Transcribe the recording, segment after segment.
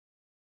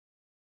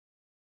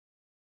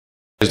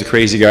the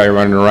crazy guy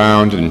running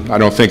around, and I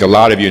don't think a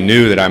lot of you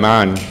knew that I'm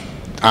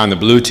on the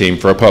blue team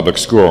for a public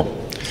school.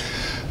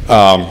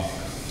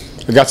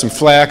 I got some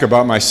flack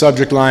about my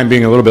subject line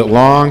being a little bit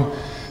long.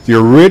 The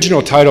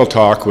original title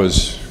talk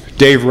was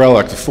Dave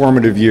Relic, The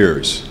Formative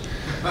Years.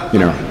 You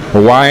know,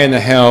 why in the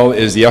hell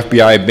is the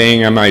FBI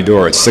banging on my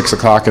door at 6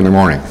 o'clock in the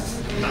morning?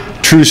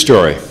 True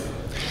story.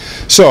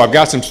 So I've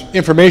got some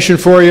information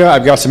for you.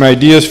 I've got some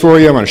ideas for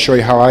you. I'm going to show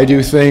you how I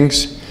do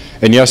things.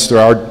 And yes, there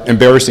are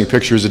embarrassing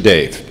pictures of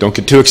Dave. Don't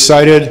get too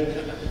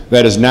excited.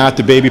 That is not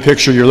the baby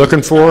picture you're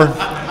looking for.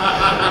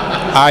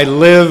 I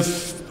live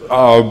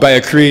by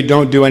a creed,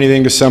 don't do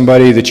anything to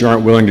somebody that you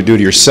aren't willing to do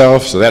to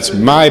yourself. So that's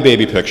my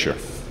baby picture.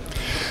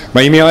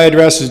 My email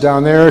address is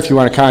down there if you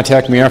want to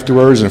contact me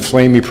afterwards and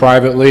flame me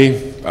privately.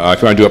 If you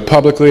want to do it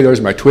publicly,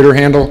 there's my Twitter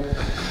handle.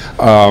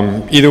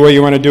 Either way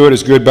you want to do it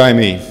is good by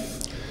me.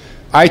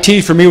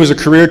 IT for me was a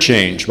career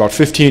change about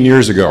 15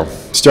 years ago.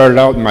 Started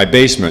out in my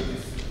basement.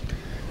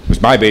 It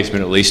was my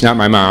basement at least, not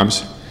my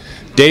mom's.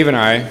 Dave and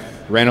I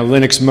ran a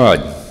Linux MUD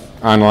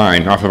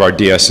online off of our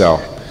DSL.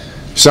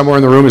 Somewhere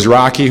in the room is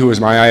Rocky, who was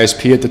my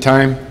ISP at the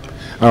time.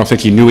 I don't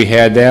think he knew he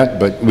had that,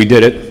 but we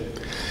did it.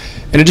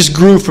 And it just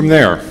grew from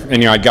there. And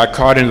you know, I got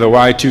caught into the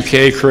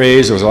Y2K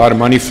craze. There was a lot of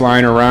money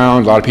flying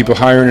around, a lot of people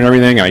hiring and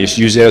everything. I just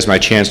used that as my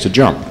chance to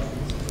jump.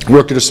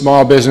 Worked at a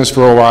small business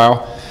for a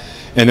while.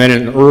 And then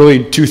in the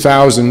early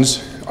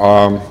 2000s,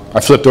 I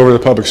flipped over to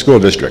the public school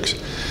districts.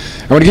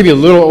 I want to give you a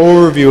little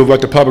overview of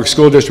what the public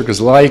school district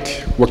is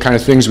like, what kind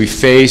of things we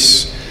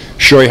face,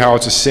 show you how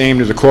it's the same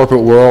to the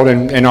corporate world,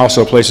 and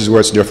also places where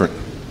it's different.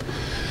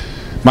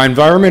 My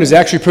environment is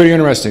actually pretty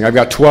interesting. I've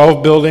got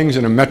 12 buildings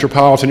in a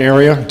metropolitan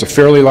area. It's a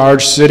fairly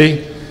large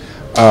city.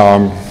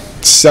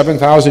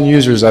 7,000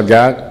 users I've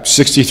got.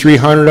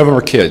 6,300 of them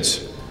are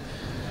kids.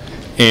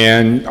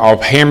 And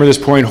I'll hammer this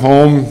point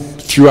home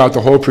throughout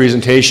the whole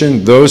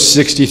presentation. Those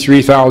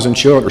 63,000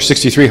 children, or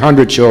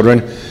 6,300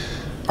 children,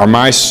 are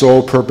my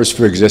sole purpose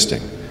for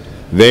existing.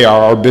 They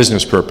are our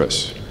business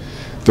purpose.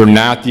 They're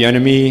not the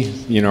enemy,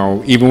 you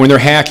know, even when they're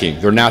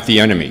hacking, they're not the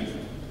enemy.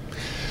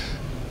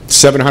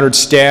 700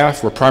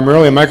 staff. We're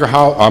primarily a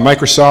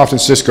Microsoft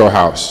and Cisco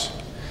house.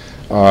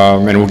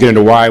 And we'll get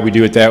into why we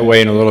do it that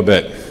way in a little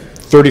bit.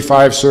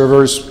 35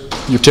 servers,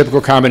 your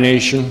typical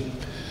combination.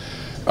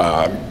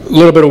 A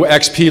little bit of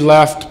XP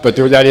left, but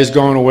that is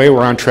going away.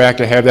 We're on track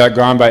to have that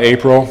gone by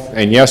April.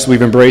 And yes,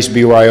 we've embraced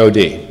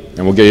BYOD.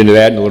 And we'll get into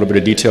that in a little bit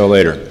of detail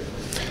later.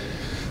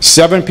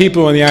 7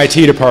 people in the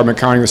IT department,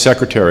 counting the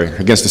secretary,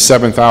 against the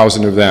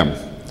 7,000 of them.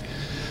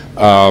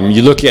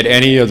 You look at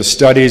any of the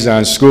studies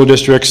on school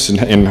districts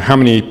and how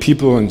many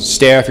people and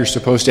staff you're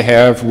supposed to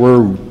have,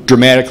 we're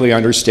dramatically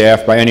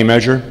understaffed by any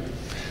measure.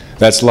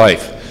 That's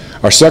life.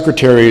 Our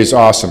secretary is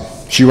awesome.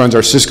 She runs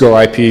our Cisco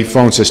IP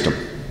phone system,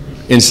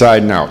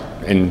 inside and out,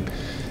 and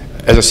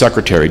as a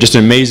secretary, just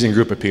an amazing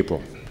group of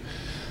people.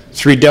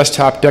 3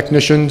 desktop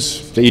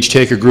technicians. They each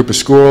take a group of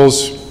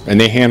schools, and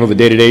they handle the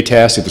day-to-day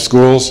tasks at the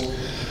schools.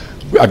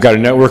 I've got a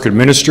network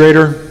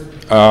administrator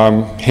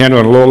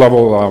handling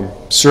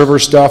low-level server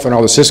stuff and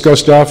all the Cisco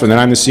stuff, and then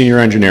I'm the senior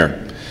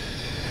engineer.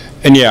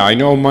 And yeah, I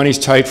know money's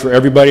tight for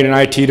everybody in an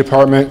IT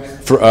department.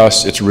 For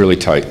us, it's really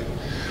tight.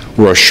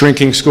 We're a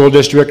shrinking school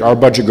district. Our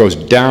budget goes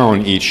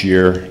down each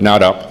year,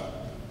 not up,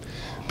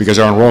 because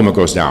our enrollment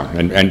goes down,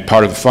 and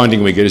part of the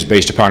funding we get is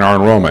based upon our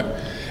enrollment.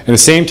 At the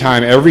same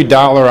time, every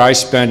dollar I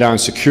spend on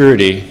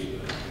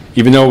security,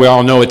 even though we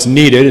all know it's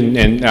needed,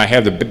 and I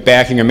have the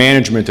backing of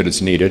management that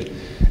it's needed,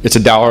 it's a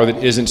dollar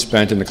that isn't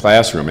spent in the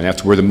classroom, and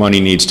that's where the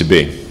money needs to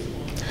be.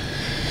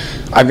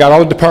 I've got all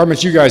the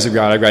departments you guys have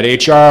got. I've got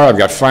HR, I've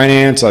got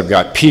finance, I've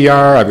got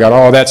PR, I've got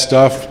all that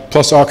stuff,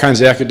 plus all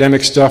kinds of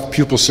academic stuff,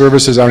 pupil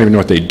services, I don't even know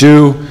what they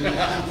do.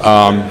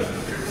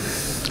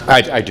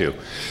 I do.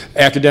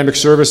 Academic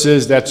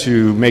services, that's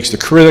who makes the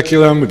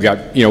curriculum. We've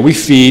got, you know, we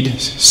feed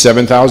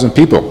 7,000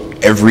 people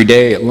every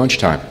day at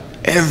lunchtime.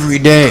 Every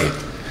day.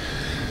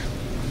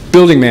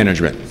 Building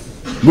management.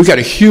 We've got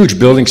a huge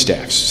building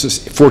staff,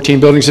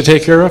 14 buildings to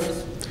take care of.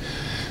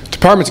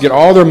 Departments get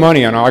all their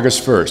money on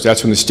August 1st.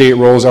 That's when the state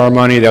rolls our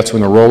money. That's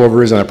when the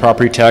rollover is on the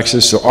property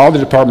taxes. So all the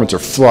departments are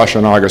flush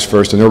on August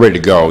 1st, and they're ready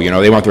to go. You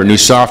know, they want their new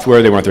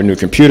software. They want their new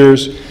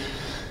computers.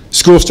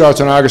 School starts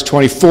on August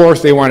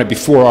 24th. They want it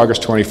before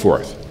August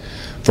 24th.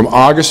 From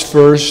August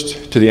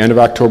 1st to the end of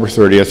October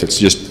 30th, it's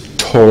just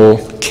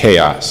total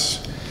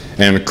chaos.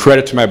 And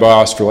credit to my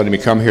boss for letting me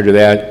come here to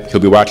that. He'll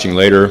be watching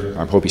later.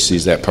 I hope he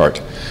sees that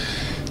part.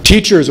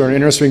 Teachers are an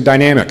interesting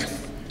dynamic.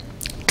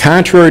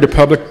 Contrary to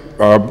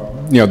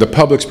the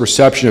public's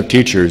perception of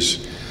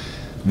teachers,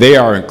 they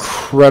are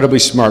incredibly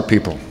smart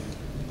people.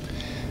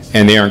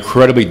 And they are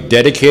incredibly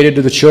dedicated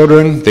to the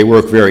children. They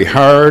work very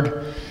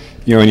hard.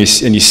 You know, and you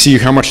see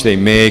how much they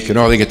make, and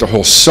oh, they get the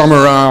whole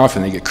summer off,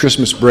 and they get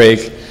Christmas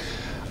break.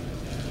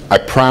 I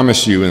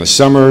promise you, in the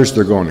summers,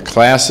 they're going to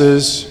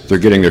classes, they're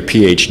getting their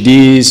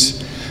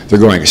PhDs, they're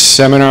going to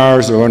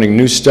seminars, they're learning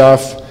new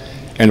stuff,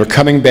 and they're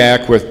coming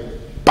back with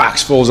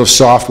boxfuls of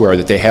software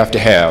that they have to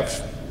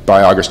have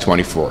by August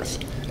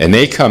 24th. And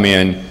they come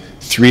in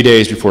 3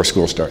 days before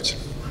school starts.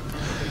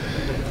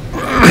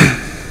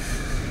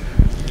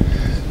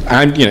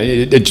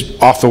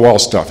 it's off-the-wall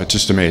stuff. It's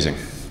just amazing.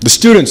 The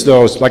students,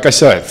 though, like I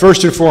said,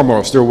 first and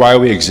foremost, they're why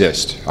we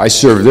exist. I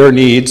serve their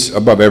needs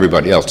above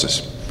everybody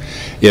else's.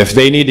 If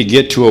they need to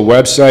get to a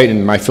website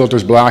and my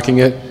filter's blocking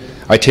it,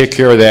 I take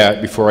care of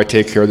that before I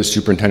take care of the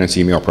superintendent's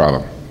email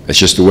problem. It's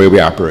just the way we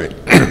operate.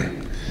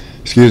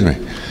 Excuse me.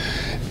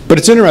 But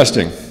it's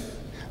interesting.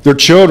 They're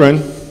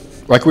children,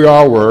 like we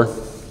all were,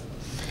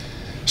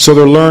 so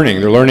they're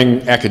learning. They're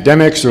learning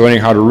academics, they're learning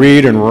how to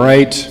read and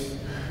write,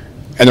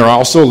 and they're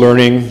also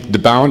learning the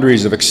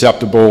boundaries of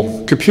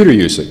acceptable computer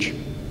usage.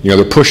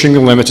 They're pushing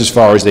the limits as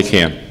far as they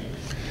can.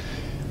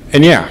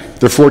 And yeah,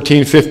 they're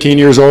 14, 15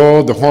 years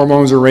old, the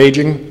hormones are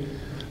raging.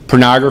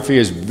 Pornography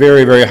is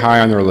very, very high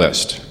on their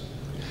list.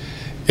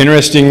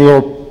 Interesting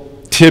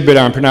little tidbit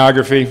on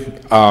pornography.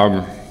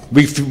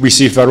 We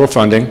receive federal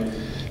funding.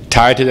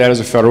 Tied to that is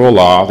a federal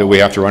law that we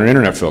have to run an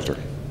internet filter.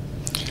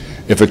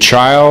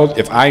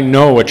 If I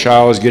know a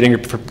child is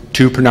getting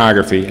to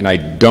pornography and I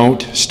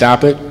don't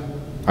stop it,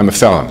 I'm a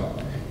felon,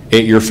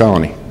 8-year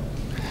felony.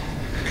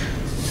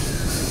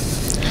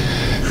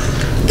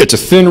 It's a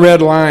thin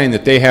red line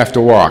that they have to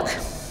walk.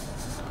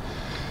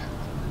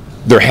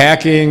 They're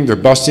hacking, they're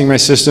busting my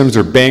systems,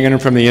 they're banging them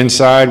from the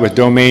inside with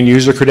domain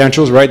user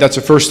credentials, right? That's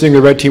the first thing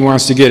the red team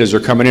wants to get, is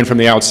they're coming in from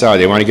the outside.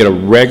 They want to get a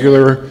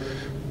regular,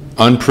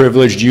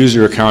 unprivileged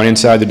user account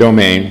inside the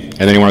domain, and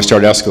then they want to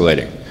start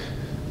escalating.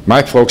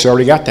 My folks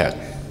already got that.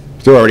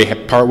 They're already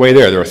part way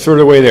there. They're a third of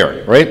the way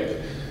there, right?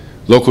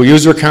 Local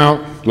user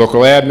account,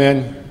 local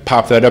admin,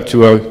 pop that up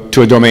to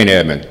a domain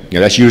admin.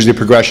 That's usually the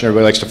progression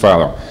everybody likes to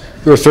follow.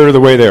 They're a third of the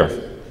way there.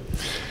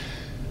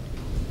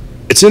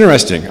 It's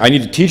interesting. I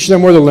need to teach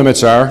them where the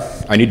limits are.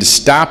 I need to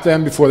stop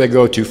them before they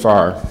go too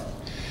far.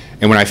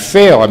 And when I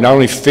fail, I've not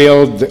only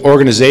failed the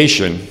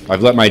organization,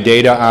 I've let my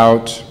data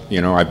out,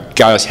 I've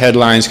got us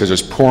headlines because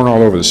there's porn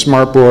all over the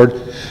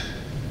smartboard,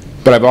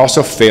 but I've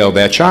also failed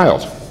that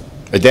child.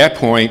 At that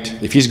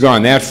point, if he's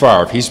gone that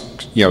far, if he's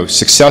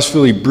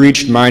successfully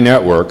breached my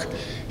network,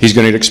 he's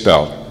going to get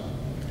expelled.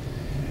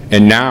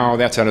 And now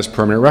that's on his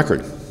permanent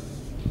record.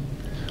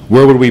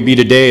 Where would we be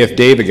today if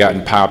Dave had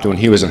gotten popped when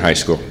he was in high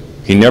school?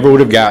 He never would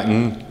have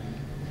gotten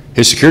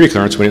his security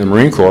clearance when he was in the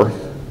Marine Corps.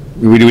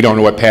 We don't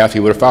know what path he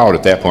would have followed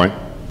at that point.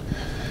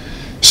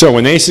 So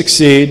when they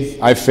succeed,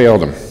 I've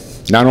failed them.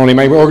 Not only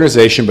my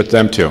organization, but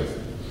them too.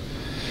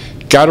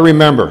 Got to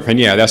remember, and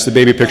yeah, that's the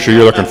baby picture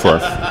you're looking for.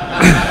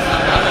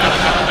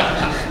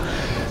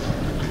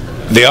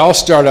 They all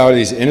start out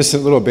as these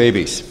innocent little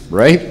babies,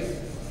 right?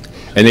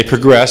 And they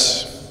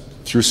progress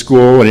through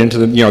school and into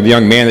the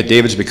young man that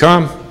David's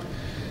become.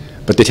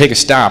 But they take a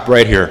stop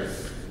right here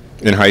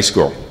in high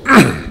school.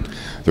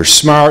 They're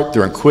smart,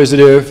 they're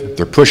inquisitive,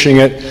 they're pushing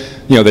it.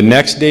 The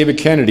next David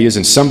Kennedy is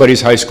in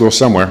somebody's high school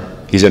somewhere.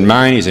 He's in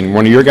mine, he's in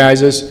one of your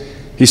guys's.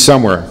 He's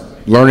somewhere,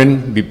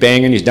 learning, be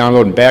banging, he's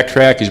downloading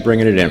Backtrack, he's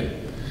bringing it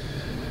in.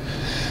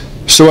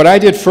 So what I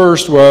did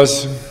first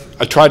was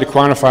I tried to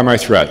quantify my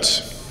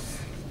threats.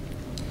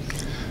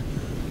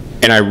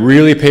 And I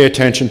really pay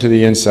attention to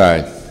the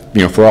inside,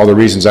 for all the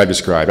reasons I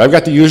described. I've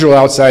got the usual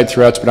outside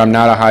threats, but I'm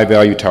not a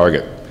high-value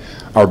target.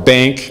 Our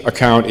bank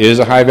account is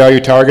a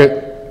high-value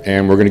target,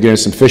 and we're going to get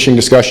into some phishing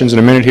discussions in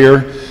a minute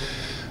here.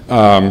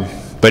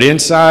 But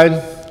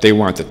inside, they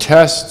want the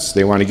tests,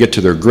 they want to get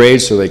to their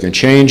grades so they can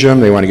change them,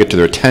 they want to get to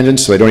their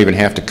attendance so they don't even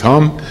have to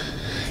come.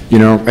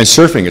 And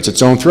surfing, it's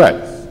its own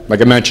threat.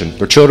 Like I mentioned,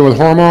 they're children with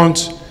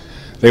hormones,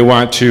 they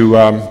want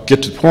to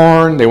get to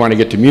porn, they want to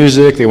get to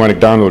music, they want to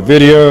download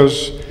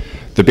videos.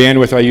 The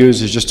bandwidth I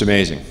use is just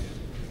amazing.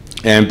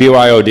 And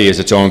BYOD is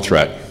its own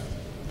threat.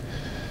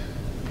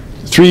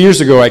 3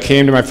 years ago, I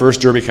came to my first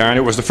DerbyCon.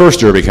 It was the first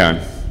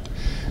DerbyCon.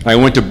 I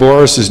went to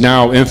Boris's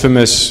now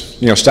infamous,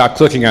 stop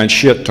clicking on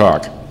shit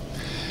talk.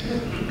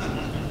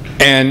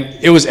 And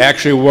it was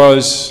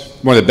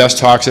one of the best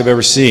talks I've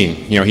ever seen.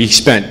 He had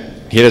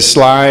his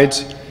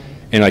slides,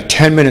 and like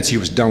 10 minutes he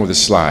was done with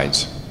his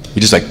slides.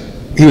 He was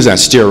on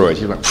steroids.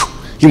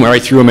 He went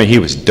right through them and he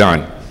was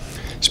done.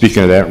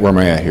 Speaking of that, where am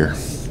I at here?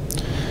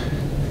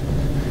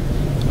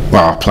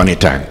 Wow, plenty of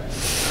time.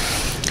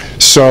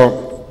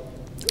 So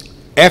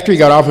after he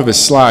got off of his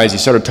slides, he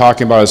started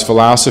talking about his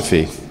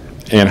philosophy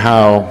and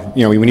how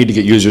we need to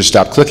get users to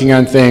stop clicking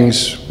on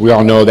things. We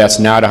all know that's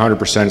not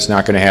 100%, it's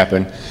not going to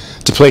happen.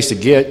 It's a place to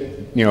get,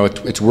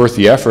 it's worth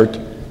the effort,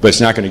 but it's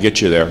not going to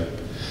get you there.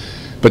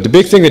 But the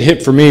big thing that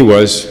hit for me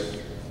was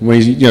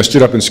when he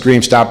stood up and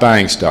screamed, "Stop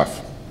buying stuff."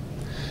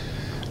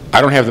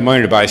 I don't have the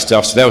money to buy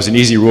stuff, so that was an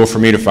easy rule for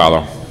me to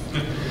follow.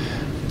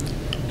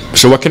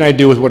 So what can I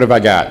do with what have I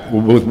got?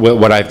 With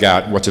what I've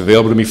got, what's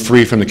available to me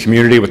free from the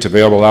community, what's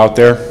available out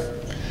there.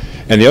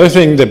 And the other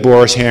thing that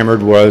Boris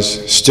hammered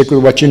was stick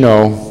with what you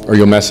know or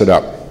you'll mess it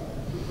up.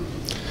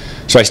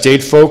 So I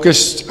stayed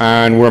focused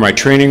on where my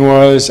training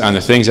was, on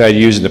the things I'd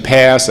used in the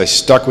past. I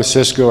stuck with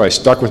Cisco, I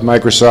stuck with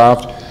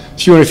Microsoft,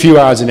 threw in a few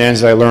odds and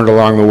ends that I learned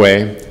along the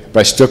way,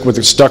 but I stuck with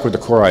the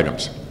core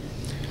items.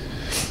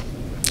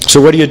 So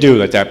what do you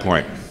do at that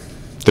point?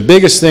 The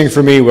biggest thing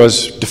for me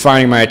was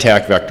defining my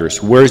attack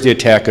vectors. Where's the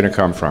attack going to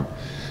come from?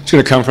 It's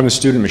going to come from the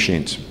student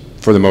machines,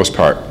 for the most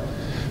part.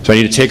 So I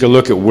need to take a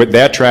look at what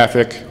that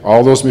traffic,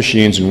 all those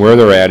machines and where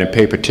they're at, and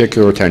pay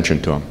particular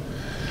attention to them.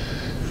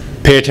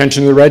 Pay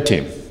attention to the red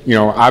team. You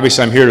know,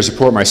 obviously I'm here to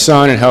support my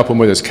son and help him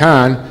with his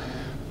con,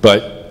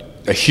 but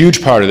a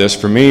huge part of this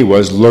for me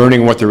was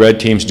learning what the red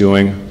team's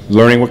doing,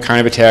 learning what kind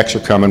of attacks are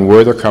coming,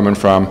 where they're coming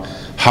from,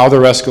 how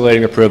they're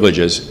escalating the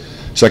privileges,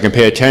 so I can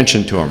pay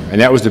attention to them.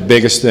 And that was the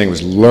biggest thing,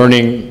 was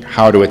learning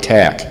how to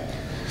attack.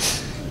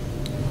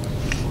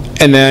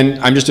 And then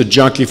I'm just a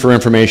junkie for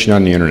information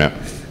on the internet.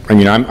 I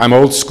mean, I'm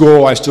old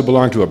school. I still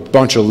belong to a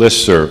bunch of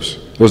listservs.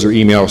 Those are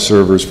email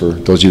servers for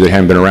those of you that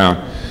haven't been around.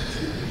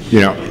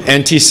 You know,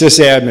 NT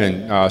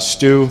sysadmin,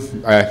 Stu,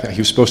 he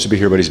was supposed to be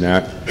here, but he's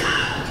not.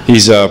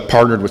 He's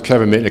partnered with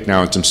Kevin Mitnick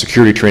now in some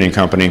security training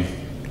company.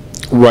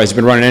 He's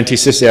been running NT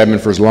sysadmin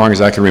for as long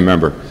as I can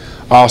remember.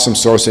 Awesome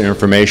source of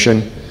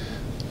information.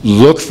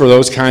 Look for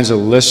those kinds of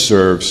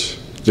listservs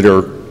that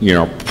are, you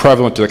know,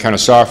 prevalent to the kind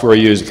of software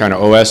you use, the kind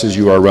of OSs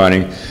you are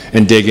running,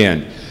 and dig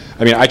in.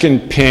 I mean, I can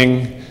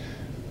ping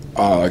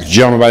a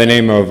gentleman by the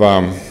name of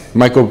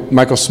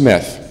Michael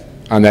Smith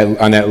on that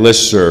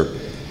listserv.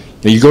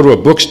 Now you go to a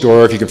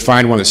bookstore, if you can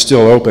find one that's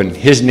still open,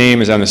 his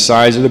name is on the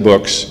sides of the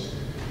books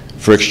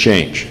for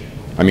Exchange.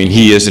 I mean,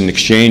 he is an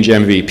Exchange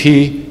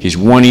MVP. He's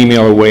one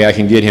email away. I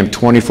can get him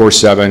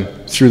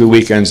 24/7 through the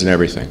weekends and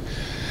everything.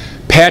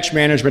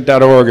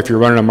 Patchmanagement.org, if you're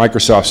running a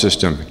Microsoft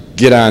system,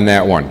 get on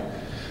that one.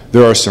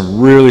 There are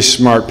some really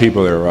smart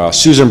people there.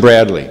 Susan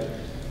Bradley,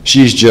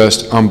 she's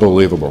just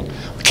unbelievable.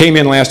 Came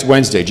in last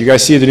Wednesday. Did you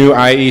guys see the new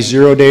IE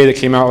 0 day that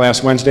came out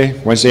last Wednesday?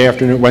 Wednesday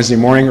afternoon, Wednesday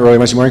morning, early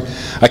Wednesday morning?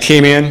 I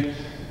came in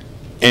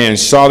and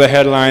saw the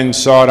headline,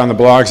 saw it on the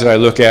blogs that I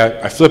look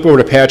at. I flip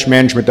over to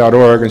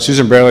patchmanagement.org, and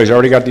Susan Bradley's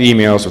already got the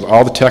emails with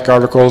all the tech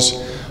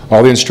articles,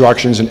 all the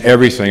instructions and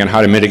everything on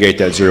how to mitigate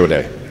that 0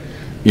 day.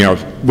 You know,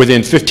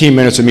 within 15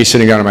 minutes of me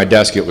sitting down at my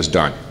desk, it was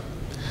done.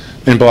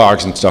 And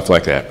blogs and stuff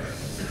like that.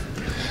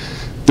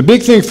 The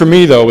big thing for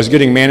me, though, was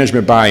getting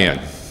management buy-in.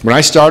 When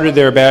I started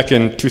there back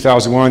in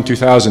 2001,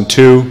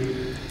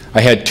 2002,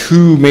 I had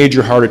 2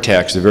 major heart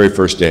attacks the very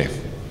first day.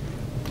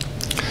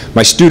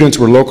 My students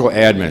were local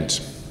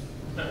admins.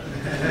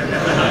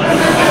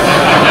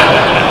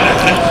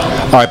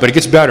 All right, but it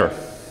gets better.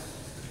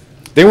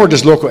 They weren't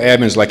just local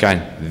admins like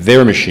on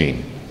their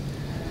machine.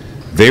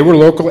 They were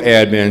local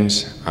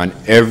admins on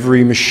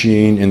every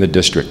machine in the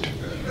district.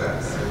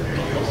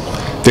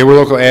 They were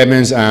local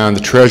admins on the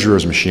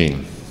treasurer's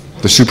machine,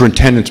 the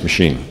superintendent's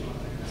machine.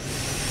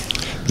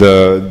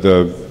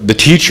 The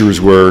teachers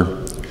were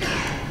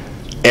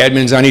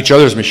admins on each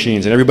other's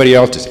machines and everybody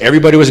else's.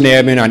 Everybody was an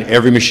admin on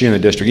every machine in the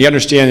district. You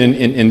understand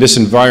in this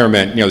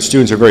environment, you know, the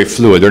students are very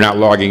fluid. They're not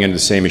logging into the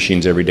same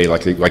machines every day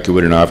like you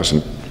would in an office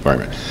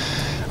environment.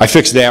 I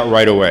fixed that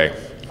right away.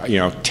 You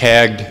know,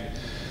 tagged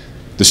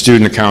the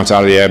student accounts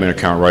out of the admin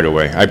account right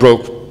away. I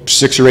broke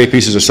 6 or 8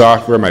 pieces of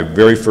software my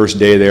very first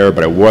day there,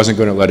 but I wasn't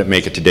going to let it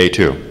make it to day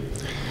 2.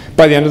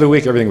 By the end of the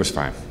week, everything was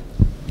fine.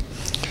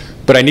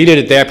 But I needed,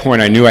 at that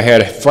point, I knew I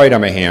had a fight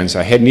on my hands.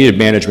 I needed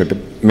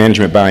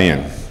management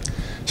buy-in.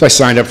 So I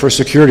signed up for a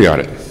security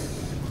audit.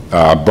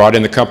 Brought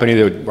in a company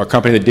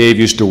that Dave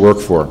used to work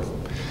for.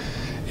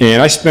 And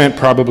I spent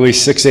probably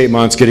 6, 8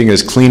 months getting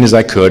as clean as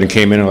I could and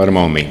came in and let them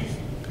own me.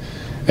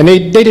 And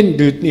they didn't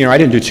do, you know, I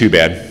didn't do too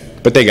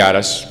bad, but they got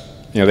us.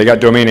 You know, they got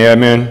domain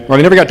admin. Well,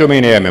 they never got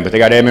domain admin, but they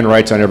got admin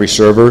rights on every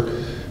server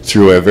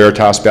through a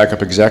Veritas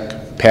backup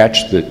exec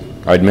patch that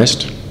I'd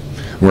missed.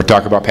 And we'll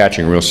talk about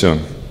patching real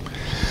soon.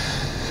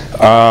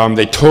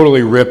 They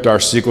totally ripped our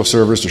SQL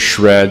servers to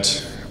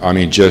shreds. I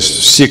mean,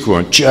 just SQL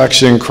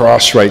injection,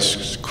 cross-site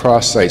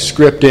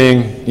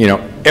scripting, you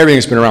know,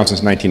 everything's been around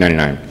since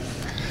 1999.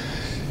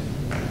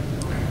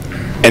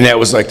 And that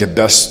was like the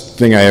best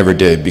thing I ever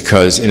did,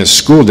 because in a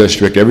school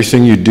district,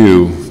 everything you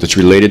do that's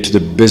related to the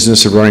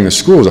business of running the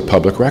school is a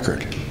public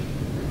record.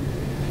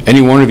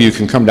 Any one of you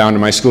can come down to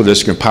my school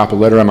district and pop a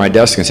letter on my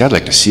desk and say, I'd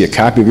like to see a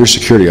copy of your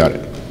security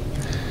audit.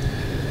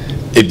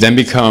 It then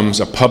becomes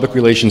a public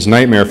relations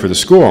nightmare for the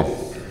school.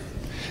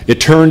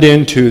 It turned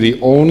into the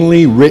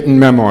only written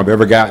memo I've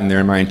ever gotten there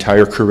in my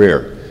entire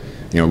career.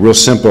 You know, real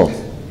simple.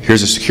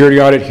 Here's a security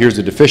audit, here's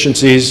the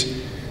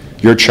deficiencies,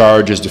 your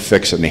charge is to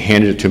fix it, and they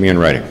handed it to me in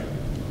writing.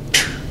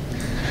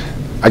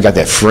 I got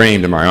that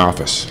framed in my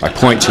office. I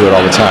point to it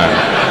all the time.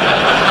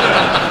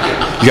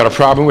 You got a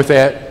problem with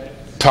that?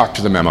 Talk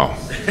to the memo.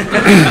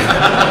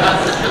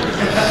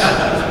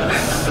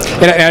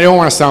 And I don't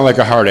want to sound like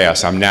a hard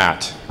ass. I'm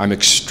not. I'm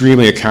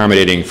extremely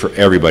accommodating for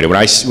everybody. When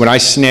I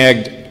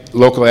snagged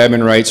local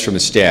admin rights from the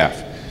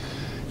staff,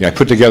 you know, I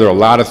put together a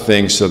lot of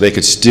things so they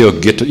could still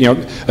get to, you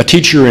know, a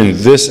teacher in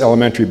this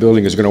elementary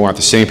building is going to want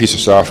the same piece of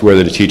software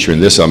that a teacher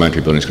in this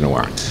elementary building is going to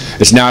want.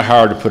 It's not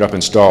hard to put up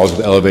installs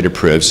with elevated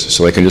privs,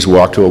 so they can just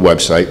walk to a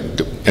website,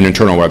 an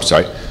internal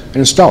website, and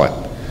install it.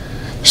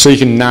 So you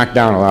can knock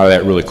down a lot of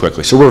that really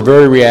quickly. So we're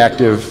very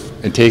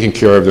reactive in taking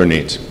care of their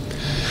needs.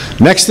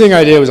 Next thing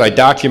I did was I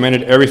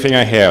documented everything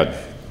I had,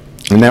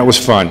 and that was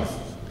fun.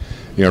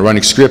 You know,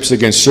 running scripts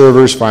against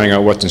servers, finding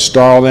out what's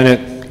installed in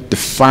it,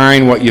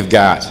 define what you've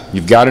got.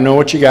 You've got to know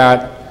what you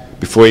got,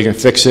 before you can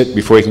fix it,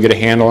 before you can get a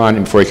handle on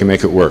it, before you can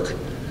make it work.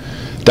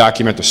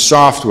 Document the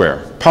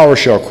software,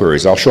 PowerShell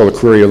queries. I'll show the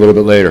query a little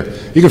bit later.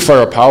 You can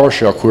fire a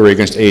PowerShell query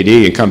against AD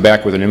and come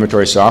back with an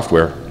inventory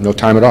software. No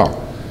time at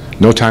all.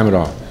 No time at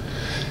all.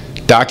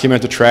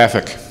 Document the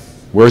traffic.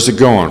 Where's it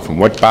going? From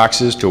what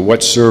boxes to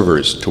what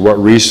servers to what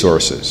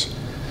resources?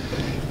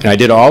 And I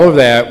did all of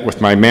that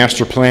with my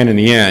master plan in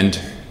the end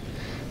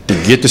to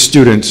get the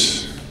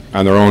students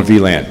on their own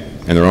VLAN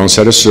and their own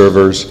set of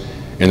servers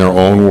in their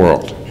own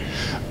world.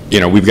 You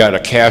know, we've got a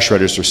cash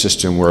register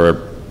system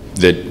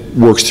that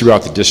works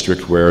throughout the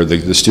district where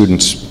the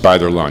students buy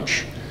their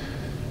lunch.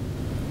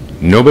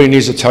 Nobody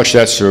needs to touch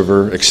that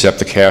server except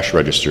the cash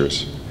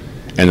registers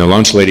and the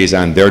lunch ladies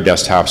on their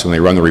desktops when they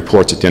run the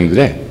reports at the end of the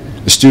day.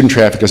 The student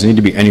traffic doesn't need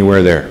to be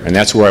anywhere there, and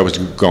that's where I was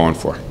going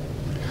for.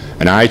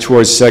 An eye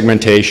towards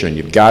segmentation.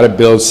 You've got to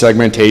build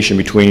segmentation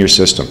between your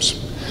systems.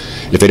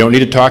 If they don't need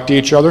to talk to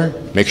each other,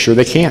 make sure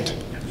they can't.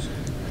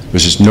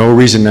 There's just no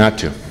reason not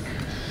to.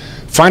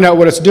 Find out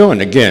what it's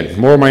doing. Again,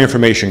 more of my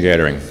information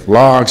gathering.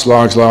 Logs,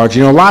 logs, logs.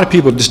 You know, a lot of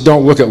people just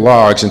don't look at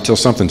logs until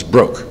something's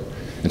broke,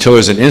 until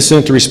there's an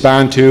incident to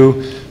respond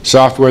to,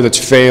 software that's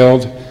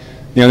failed.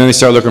 You know, then they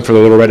start looking for the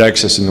little red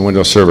X's in the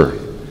Windows server.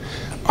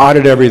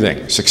 Audit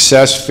everything.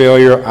 Success,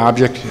 failure,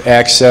 object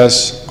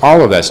access,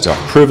 all of that stuff.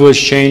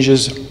 Privilege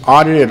changes,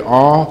 audit it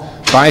all,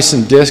 buy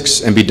some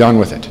disks, and be done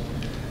with it.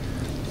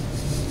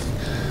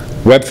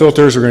 Web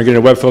filters, we're going to get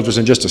into web filters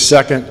in just a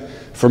second.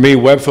 For me,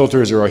 web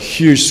filters are a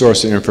huge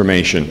source of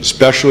information,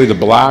 especially the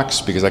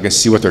blocks, because I can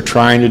see what they're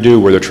trying to do,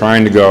 where they're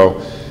trying to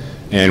go,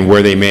 and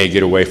where they may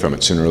get away from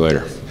it sooner or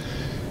later.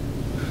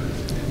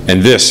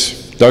 And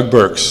this, Doug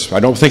Burks, I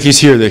don't think he's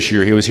here this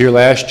year. He was here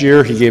last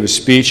year. He gave a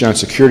speech on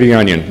Security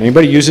Onion.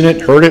 Anybody using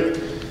it? Heard it?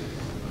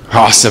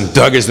 Awesome.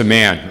 Doug is the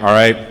man, all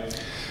right?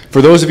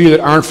 For those of you that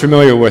aren't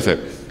familiar with it,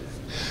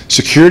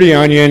 Security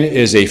Onion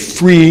is a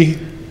free,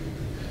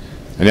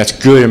 and that's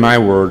good in my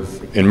world,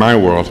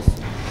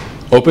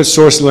 open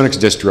source Linux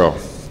distro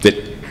that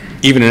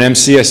even an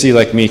MCSE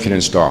like me can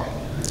install.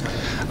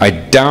 I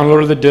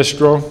downloaded the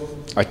distro,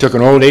 I took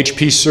an old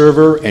HP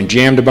server and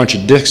jammed a bunch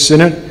of disks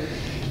in it,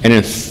 and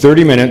in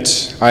 30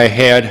 minutes I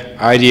had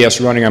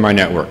IDS running on my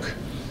network.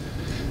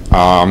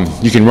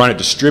 You can run it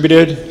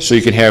distributed, so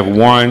you can have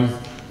one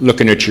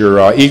looking at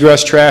your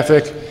egress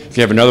traffic, you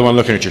can have another one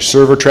looking at your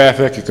server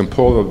traffic, you can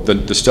pull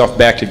the stuff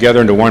back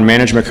together into one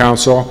management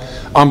console.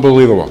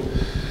 Unbelievable.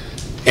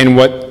 And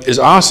what is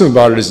awesome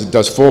about it is it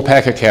does full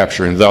packet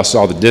capture, and thus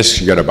all the disks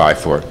you got to buy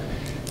for it.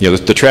 You know,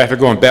 the traffic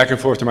going back and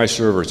forth to my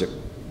servers, it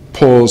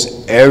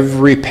pulls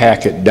every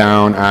packet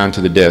down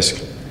onto the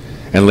disk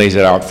and lays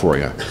it out for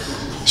you.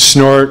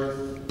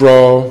 Snort,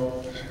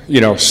 Bro, you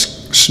know,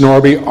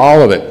 Snorby,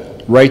 all of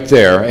it right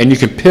there, and you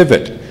can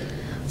pivot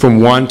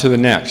from one to the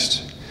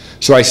next.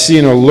 So I see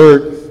an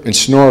alert in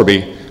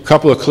Snorby, a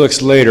couple of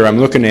clicks later I'm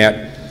looking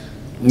at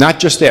not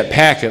just that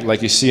packet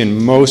like you see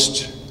in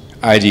most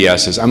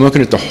IDSs. I'm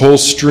looking at the whole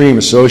stream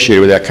associated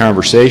with that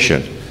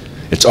conversation.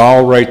 It's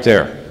all right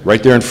there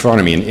in front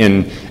of me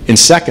in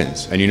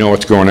seconds, and you know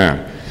what's going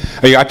on.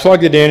 I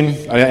plugged it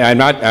in,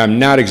 I'm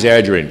not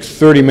exaggerating,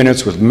 30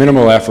 minutes with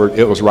minimal effort,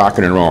 it was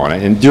rocking and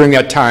rolling. And during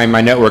that time,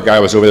 my network guy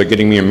was over there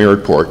getting me a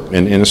mirrored port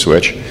in the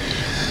switch.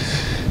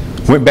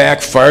 Went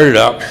back, fired it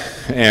up,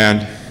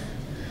 and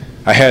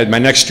I had my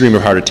next stream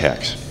of heart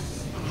attacks.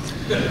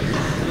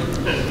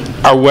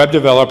 Our web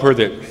developer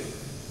that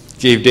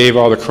gave Dave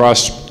all the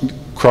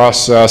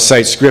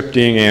cross-site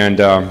scripting and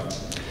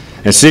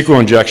SQL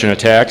injection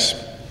attacks,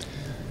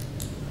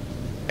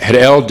 had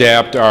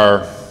LDAP'd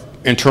our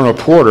internal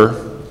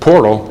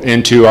portal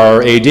into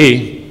our AD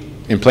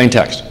in plain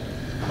text.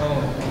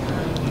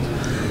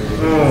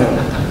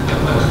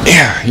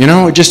 Yeah, you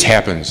know, it just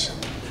happens.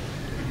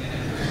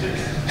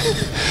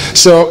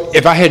 So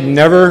if I had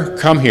never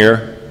come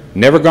here,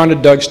 never gone to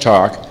Doug's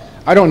talk,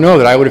 I don't know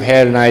that I would have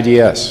had an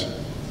IDS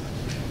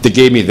that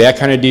gave me that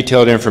kind of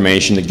detailed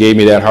information, that gave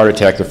me that heart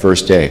attack the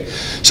first day.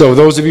 So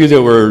those of you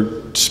that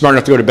were smart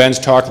enough to go to Ben's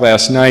talk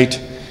last night,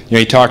 you know,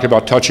 he talked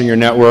about touching your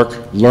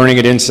network, learning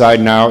it inside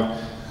and out.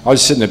 I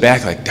was sitting in the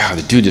back like, God,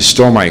 the dude just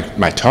stole my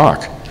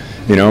talk,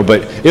 you know,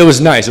 but it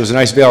was nice. It was a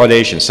nice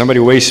validation. Somebody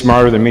way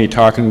smarter than me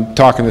talking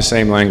the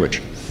same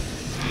language.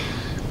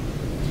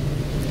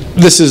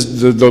 This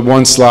is the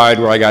one slide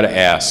where I got to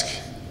ask.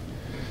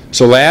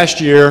 So last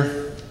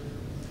year,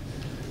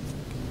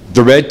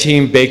 the red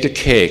team baked a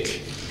cake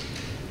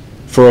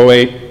for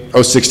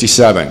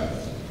 067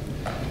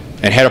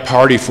 and had a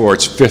party for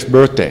its 5th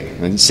birthday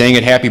and sang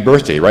it happy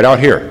birthday right out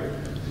here.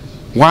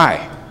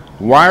 Why?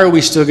 Why are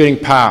we still getting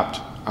popped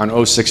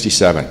on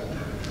 067?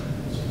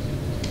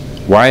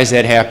 Why is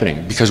that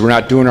happening? Because we're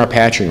not doing our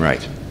patching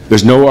right.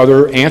 There's no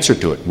other answer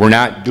to it. We're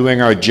not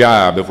doing our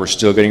job if we're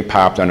still getting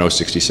popped on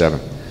 067.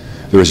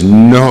 There is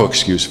no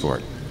excuse for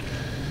it.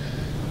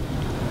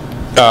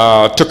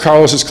 Took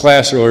Carlos's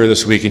class earlier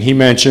this week, and he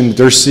mentioned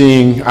they're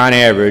seeing, on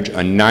average,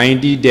 a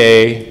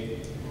 90-day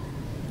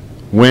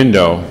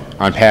window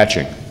on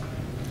patching.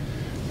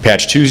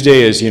 Patch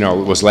Tuesday is, you know,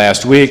 was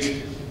last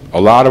week.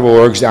 A lot of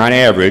orgs, on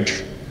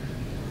average,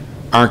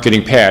 aren't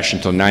getting patched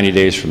until 90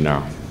 days from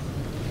now.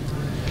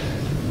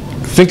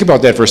 Think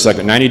about that for a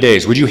second, 90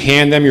 days. Would you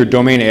hand them your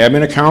domain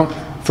admin account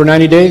for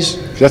 90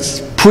 days?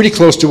 That's pretty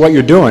close to what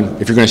you're doing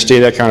if you're going to stay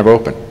that kind of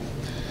open.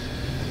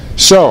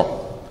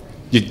 So,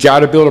 you've got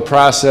to build a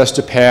process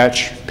to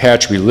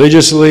patch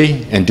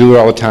religiously, and do it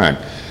all the time.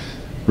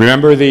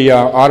 Remember the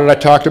audit I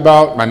talked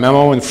about, my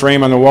memo and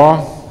frame on the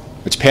wall?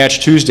 It's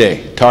Patch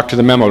Tuesday. Talk to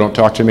the memo, don't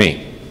talk to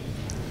me.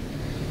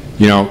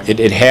 You know,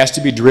 it has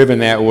to be driven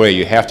that way.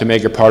 You have to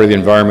make it part of the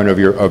environment of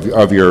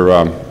your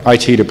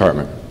IT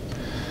department.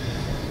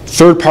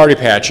 Third-party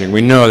patching,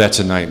 we know that's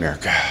a nightmare.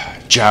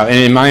 God, Java, and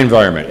in my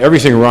environment,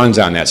 everything runs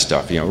on that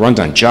stuff. You know, it runs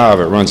on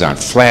Java, it runs on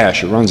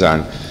Flash, it runs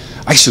on,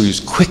 I used to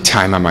use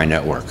QuickTime on my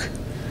network.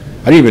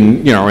 I didn't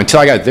even, you know, until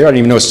I got there, I didn't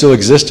even know it still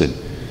existed.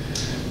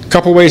 A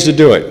couple ways to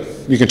do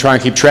it. You can try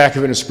and keep track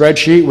of it in a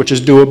spreadsheet, which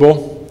is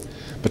doable,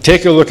 but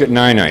take a look at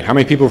Ninite. How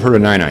many people have heard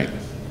of Ninite?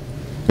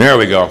 There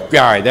we go. All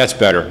right, that's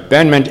better.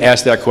 Ben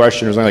asked that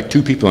question. There's only like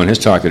 2 people in his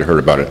talk that had heard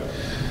about it.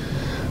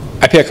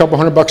 I pay a couple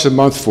 $100 a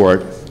month for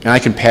it, and I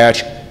can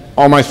patch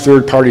all my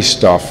third-party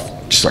stuff.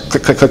 Just like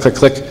click, click, click, click,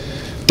 click.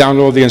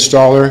 Download the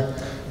installer,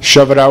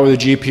 shove it out with a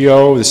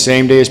GPO the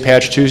same day as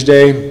Patch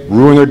Tuesday,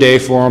 ruin their day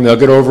for them. They'll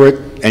get over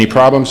it. Any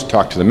problems,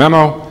 talk to the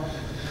memo,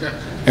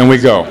 and we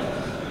go.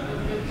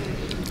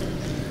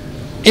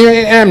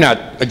 And I'm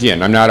not,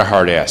 again, I'm not a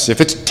hard ass.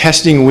 If it's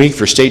testing week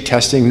for state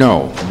testing,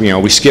 no. You know,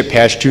 we skip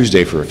Patch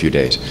Tuesday for a few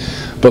days.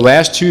 But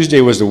last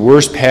Tuesday was the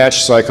worst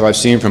patch cycle I've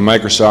seen from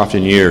Microsoft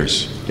in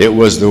years. It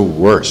was the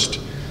worst.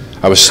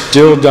 I was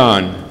still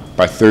done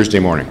by Thursday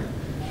morning.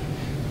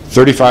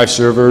 35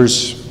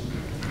 servers,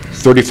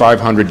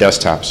 3,500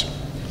 desktops.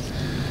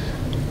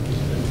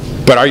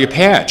 But are you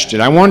patched?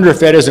 And I wonder if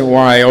that isn't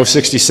why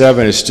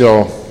 067 is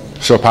still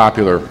so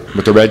popular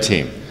with the red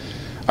team.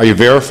 Are you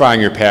verifying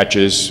your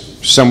patches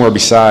somewhere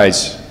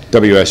besides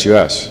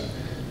WSUS?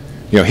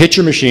 You know, hit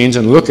your machines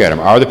and look at them.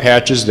 Are the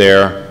patches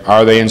there?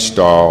 Are they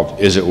installed?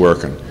 Is it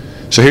working?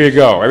 So here you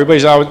go.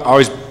 Everybody's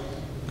always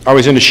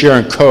into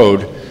sharing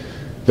code.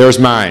 There's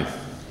mine.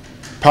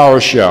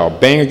 PowerShell.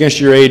 Bang against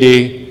your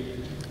AD.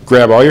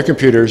 Grab all your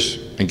computers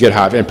and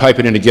pipe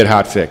it into Get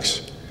Hot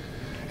Fix.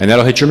 And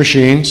that'll hit your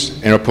machines,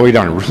 and it'll pull you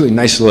down a really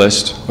nice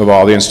list of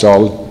all the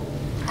installed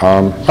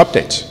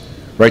updates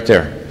right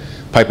there.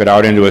 Pipe it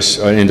out into a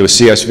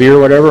CSV or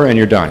whatever, and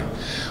you're done.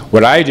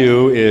 What I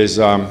do is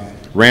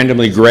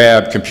randomly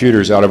grab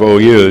computers out of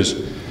OUs,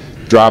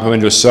 drop them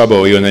into a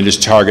sub-OU, and then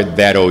just target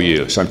that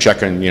OU. So I'm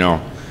checking, you know,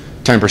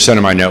 10%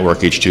 of my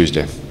network each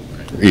Tuesday,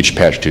 each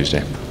Patch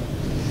Tuesday.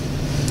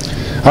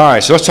 All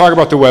right, so let's talk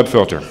about the web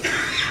filter.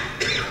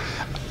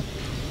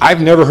 I've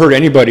never heard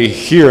anybody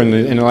here in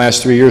the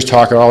last 3 years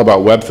talk at all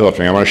about web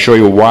filtering. I want to show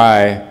you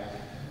why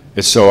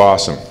it's so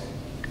awesome.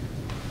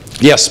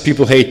 Yes,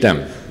 people hate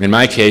them. In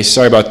my case,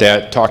 sorry about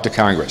that, talk to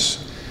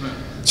Congress.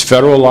 It's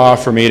federal law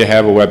for me to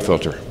have a web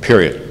filter,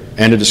 period.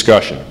 End of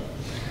discussion.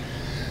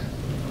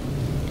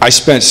 I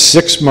spent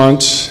 6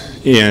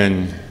 months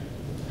in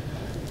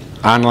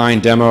online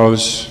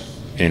demos,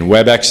 in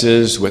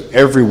WebExes, with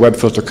every web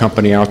filter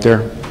company out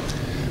there,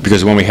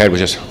 because the one we had was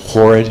just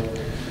horrid.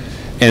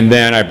 And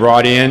then I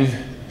brought in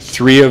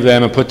 3 of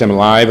them and put them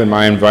live in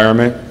my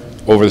environment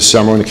over the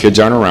summer when the kids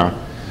aren't around,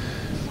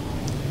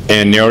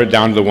 and narrowed it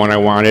down to the one I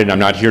wanted. I'm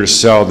not here to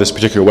sell this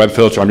particular web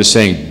filter. I'm just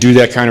saying do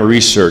that kind of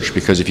research,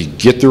 because if you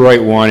get the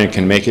right one and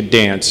can make it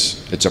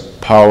dance, it's a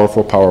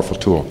powerful, powerful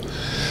tool.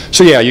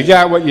 So yeah, you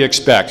got what you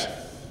expect.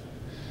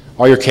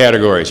 All your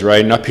categories,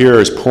 right? And up here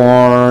is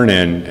porn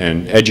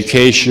and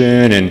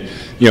education, and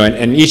you know,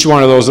 and each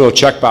one of those little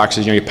check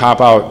boxes, you know, you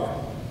pop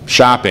out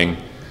shopping.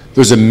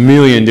 There's a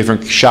million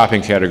different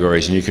shopping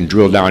categories, and you can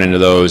drill down into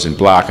those and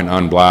block and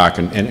unblock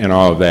and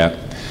all of that.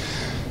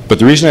 But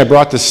the reason I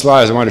brought this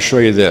slide is I want to show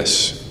you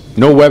this.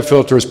 No web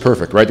filter is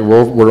perfect, right?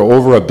 We're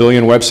over 1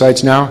 billion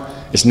websites now.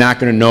 It's not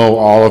going to know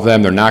all of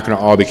them. They're not going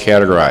to all be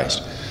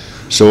categorized.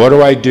 So what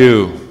do I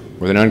do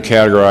with an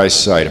uncategorized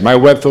site? If my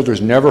web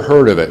filter's never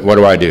heard of it, what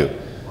do?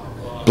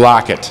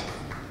 Block it.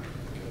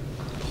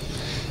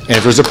 And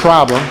if there's a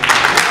problem,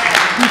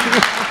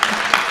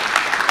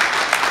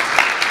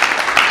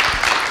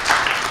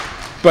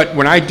 but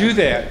when I do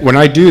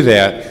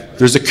that,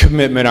 there's a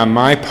commitment on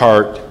my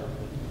part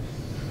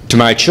to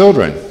my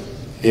children.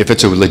 If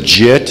it's a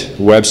legit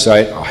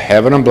website, I'll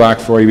have it unblocked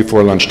for you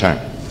before lunchtime.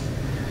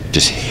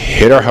 Just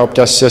hit our help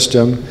desk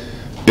system,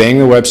 bang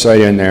the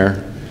website in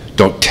there.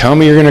 Don't tell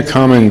me you're going to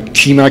come and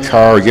key my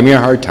car or give me a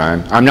hard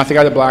time. I'm not the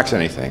guy that blocks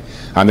anything.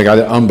 I'm the guy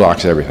that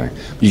unblocks everything.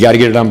 You got to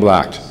get it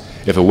unblocked.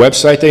 If a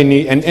website they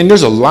need, and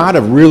there's a lot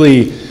of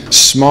really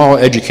small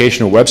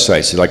educational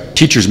websites that like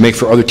teachers make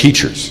for other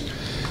teachers.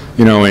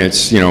 You know, and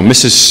it's, you know,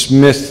 Mrs.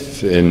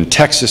 Smith in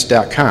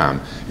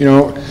Texas.com. You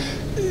know,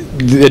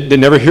 it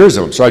never hears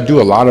of them, so I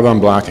do a lot of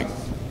unblocking.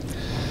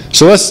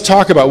 So let's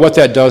talk about what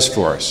that does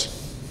for us.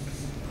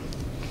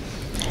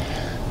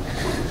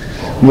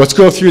 Let's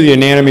go through the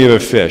anatomy of a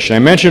fish. I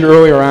mentioned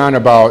earlier on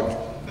about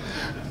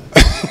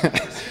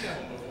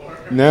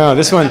no,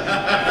 this one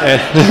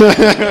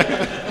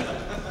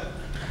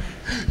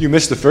You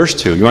missed the first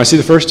two. You want to see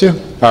the first two?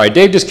 All right,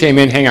 Dave just came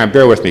in. Hang on,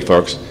 bear with me,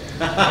 folks. Oh, you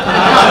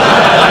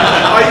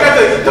got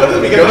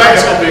the high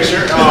school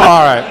picture. Oh.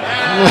 All right.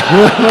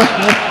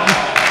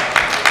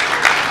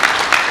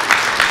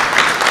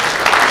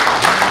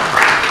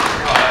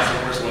 That's the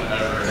worst one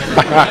ever.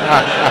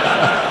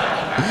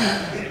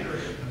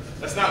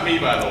 That's not me,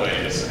 by the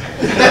way.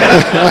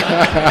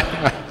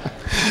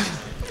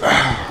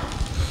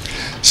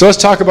 So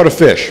let's talk about a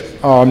fish.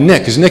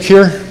 Nick, is Nick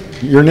here?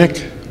 You're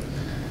Nick?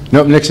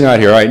 Nope, Nick's not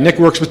here. All right, Nick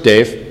works with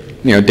Dave.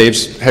 You know,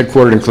 Dave's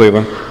headquartered in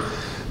Cleveland.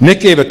 Nick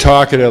gave a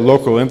talk at a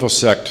local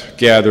InfoSect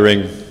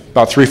gathering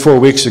about 3-4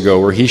 weeks ago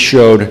where he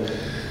showed,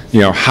 you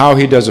know, how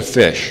he does a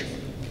fish,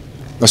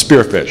 a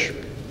spearfish.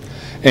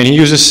 And he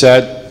used a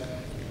set,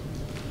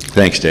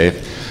 thanks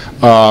Dave,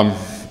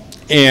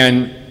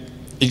 and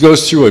he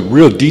goes through a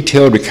real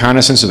detailed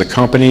reconnaissance of the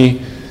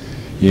company,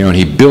 you know, and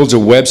he builds a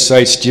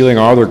website stealing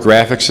all their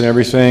graphics and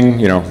everything,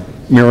 you know,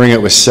 mirroring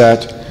it with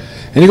set.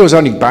 And he goes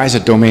out and he buys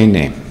a domain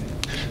name.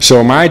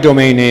 So my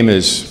domain name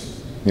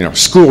is, you know,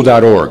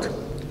 school.org.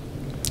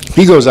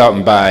 He goes out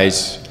and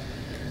buys,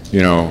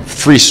 you know,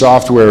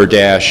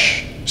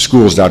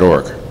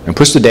 freesoftware-schools.org and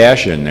puts the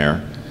dash in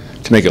there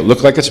to make it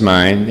look like it's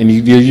mine. And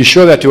you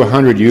show that to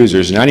 100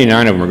 users,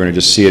 99 of them are going to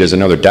just see it as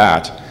another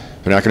dot.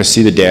 They're not going to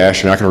see the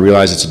dash. They're not going to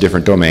realize it's a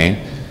different domain.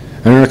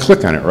 And they're going to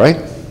click on it, right?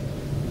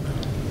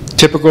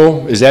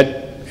 Typical, is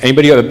that,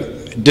 anybody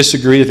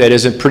disagree that that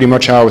isn't pretty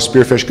much how a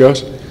spearfish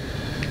goes?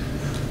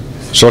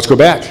 So let's go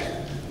back.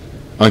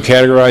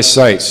 Uncategorized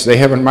sites. They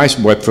haven't, my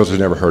web filter's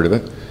never heard of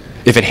it.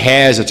 If it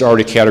has, it's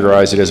already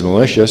categorized it as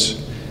malicious.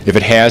 If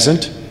it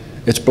hasn't,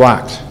 it's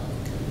blocked.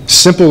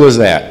 Simple as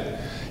that.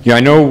 You know,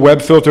 I know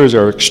web filters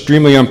are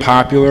extremely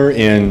unpopular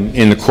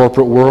in the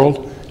corporate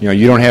world. You know,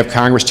 you don't have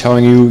Congress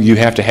telling you you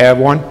have to have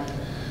one.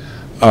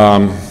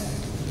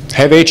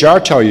 Have HR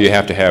tell you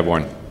have to have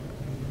one.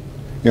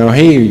 You know,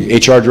 hey,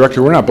 HR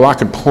director, we're not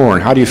blocking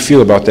porn. How do you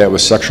feel about that with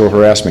sexual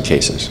harassment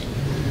cases?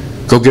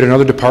 Go get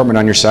another department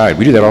on your side.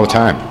 We do that all the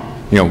time.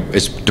 You know,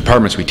 as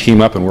departments, we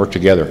team up and work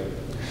together.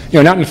 You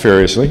know, not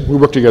nefariously. We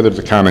work together for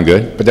the common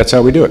good, but that's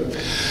how we do it.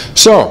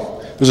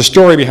 So, there's a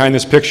story behind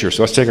this picture,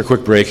 so let's take a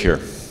quick break here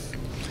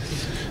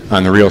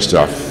on the real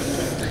stuff.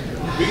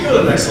 We can go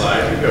to the next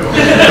slide. You go.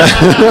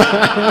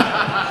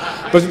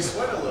 But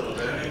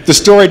the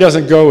story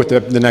doesn't go with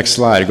the next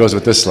slide. It goes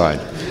with this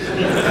slide.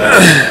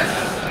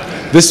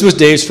 This was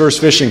Dave's first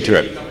fishing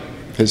trip.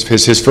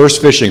 His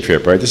first fishing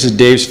trip, right? This is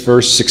Dave's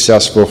first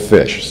successful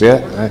fish. See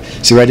that?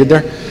 See what I did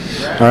there?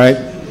 All right.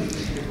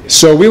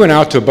 So we went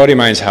out to a buddy of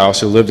mine's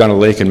house who lived on a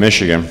lake in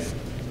Michigan.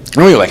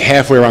 And we were like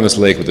halfway around this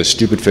lake with this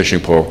stupid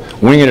fishing pole,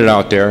 winging it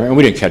out there, and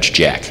we didn't catch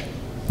jack.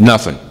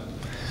 Nothing.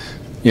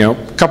 You know,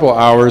 a couple of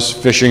hours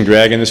fishing,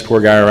 dragging this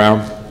poor guy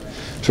around.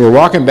 So we're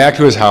walking back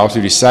to his house.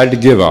 We decided to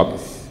give up.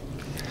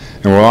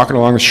 And we're walking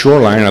along the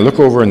shoreline, and I look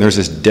over, and there's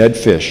this dead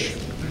fish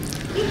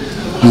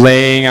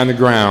laying on the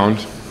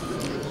ground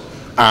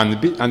on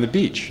the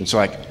beach. And so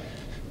I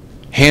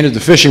handed the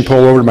fishing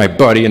pole over to my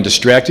buddy and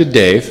distracted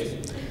Dave.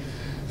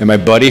 And my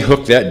buddy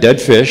hooked that dead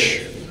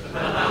fish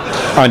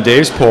on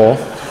Dave's pole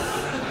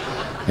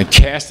and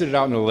casted it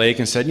out in the lake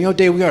and said, you know,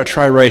 Dave, we got to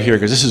try right here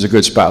because this is a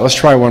good spot. Let's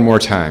try one more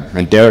time.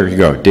 And there you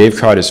go. Dave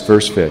caught his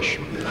first fish.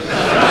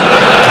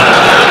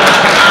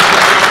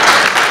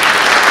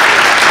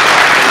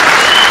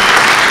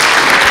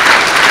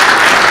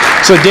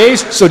 So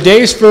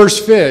Dave's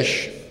first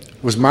fish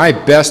was my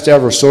best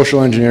ever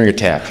social engineering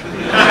attack. That's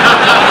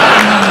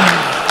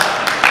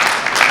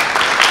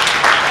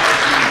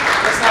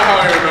not how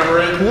I remember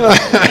it.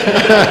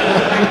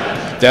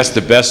 That's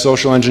the best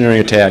social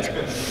engineering attack.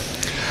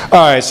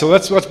 All right, so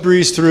let's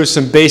breeze through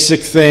some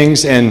basic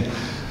things, and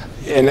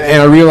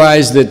I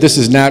realize that this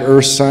is not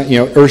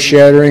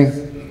earth-shattering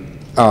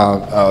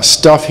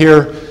stuff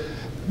here.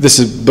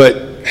 But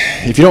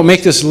if you don't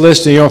make this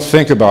list and you don't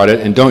think about it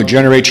and don't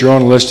generate your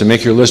own list and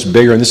make your list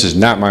bigger, and this is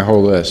not my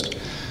whole list,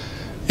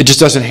 it just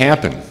doesn't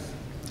happen.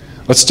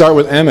 Let's start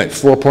with Emmett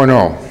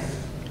 4.0.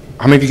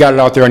 How many of you got it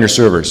out there on your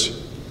servers?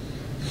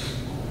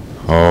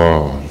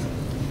 Oh.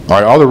 All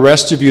right, all the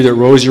rest of you that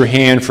rose your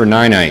hand for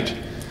Ninite,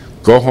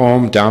 go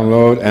home,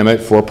 download Emmett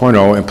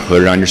 4.0 and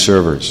put it on your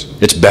servers.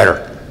 It's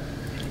better.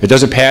 It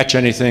doesn't patch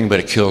anything, but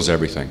it kills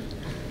everything.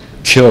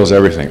 Kills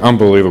everything.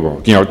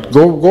 Unbelievable. You know,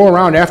 go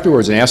around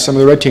afterwards and ask some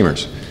of the red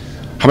teamers.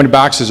 How many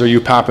boxes are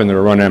you popping that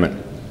are run Emmett?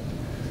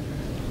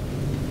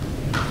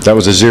 That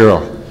was a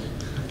 0.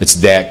 It's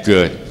that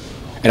good.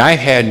 And I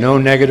had no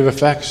negative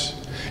effects.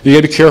 You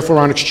got to be careful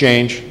around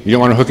Exchange. You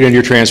don't want to hook it into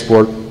your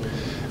transport.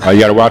 You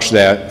got to watch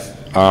that.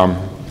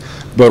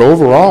 But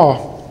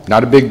overall,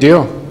 not a big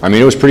deal. I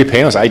mean, it was pretty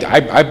painless.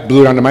 I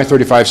blew it onto my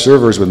 35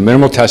 servers with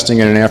minimal testing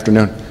in an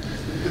afternoon.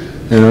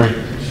 You know,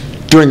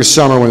 during the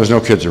summer when there's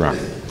no kids around.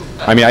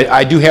 I mean,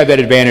 I do have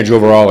that advantage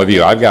over all of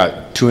you. I've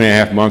got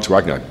 2.5 months where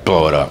I can like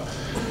blow it up.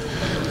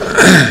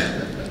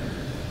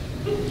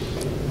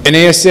 An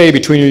ASA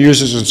between your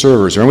users and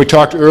servers. And we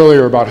talked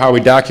earlier about how we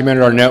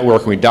documented our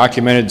network and we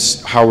documented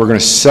how we're going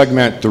to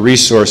segment the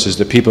resources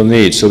that people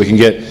need so we can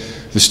get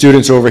the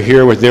students over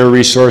here with their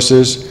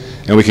resources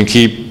and we can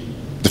keep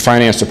the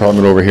finance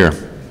department over here.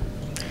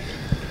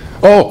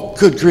 Oh,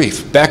 good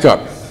grief, back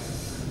up.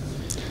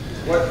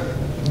 What?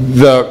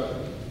 The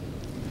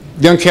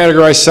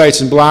uncategorized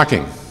sites and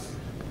blocking.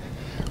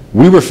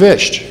 We were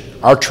phished.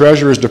 Our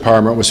treasurer's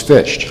department was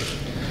phished.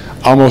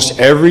 Almost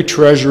every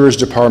treasurer's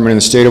department in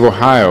the state of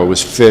Ohio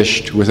was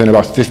phished within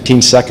about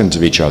 15 seconds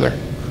of each other.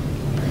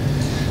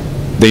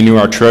 They knew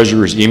our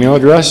treasurer's email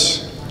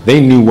address.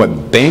 They knew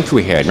what bank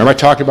we had. Remember I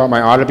talked about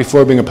my audit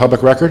before being a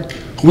public record?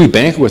 Who we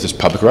bank with is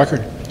public record.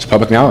 It's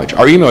public knowledge.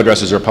 Our email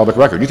addresses are public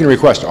record. You can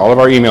request all of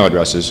our email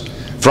addresses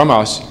from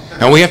us,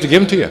 and we have to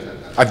give them to you.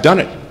 I've done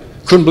it.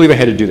 Couldn't believe I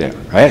had to do that.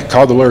 I had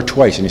called the lawyer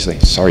twice, and he's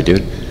like, sorry,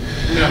 dude.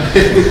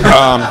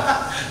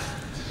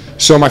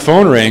 So my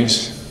phone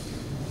rings.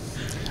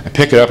 I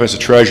pick it up as a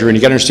treasurer, and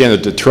you got to understand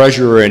that the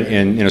treasurer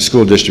in a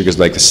school district is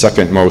like the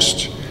second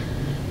most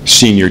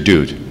senior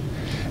dude.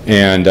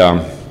 And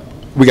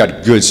we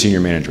got good senior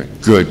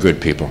management,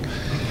 good people.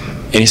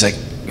 And he's like,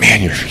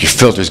 man, your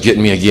filter's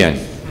getting me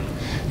again.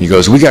 He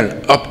goes, we got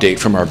an update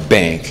from our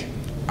bank.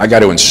 I got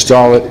to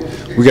install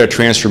it. We got to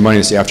transfer money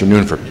this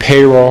afternoon for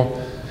payroll.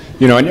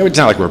 You know, and it's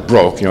not like we're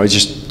broke, you know, it's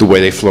just the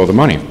way they flow the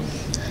money.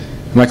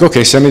 I'm like,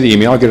 okay, send me the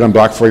email, I'll get it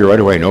unblocked for you right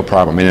away, no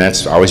problem. And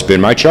that's always been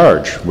my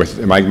charge,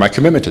 with my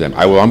commitment to them.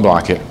 I will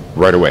unblock it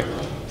right away.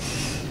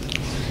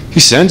 He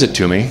sends it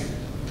to me,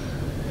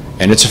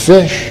 and it's a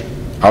fish.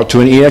 Out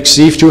to an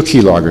exe to a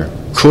keylogger.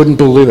 Couldn't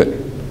believe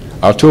it.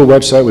 Out to a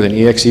website with an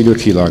exe to a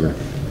keylogger.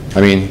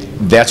 I mean,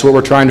 that's what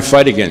we're trying to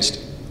fight against.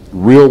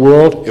 Real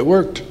world, it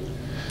worked.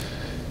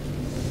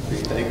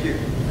 Thank you.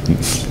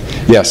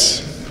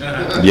 Yes,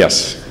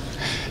 yes.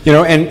 You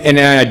know, and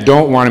I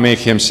don't want to make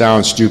him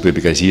sound stupid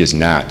because he is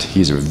not.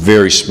 He's a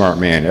very smart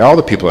man. All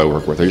the people I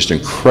work with are just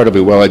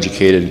incredibly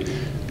well-educated,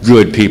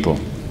 good people.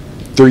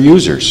 They're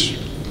users.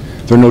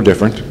 They're no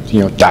different. You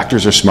know,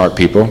 doctors are smart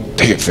people.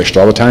 They get fished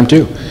all the time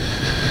too.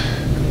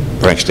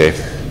 Thanks, Dave.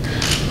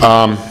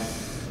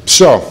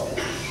 So,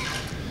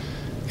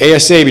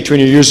 ASA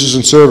between your users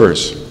and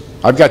servers.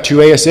 I've got two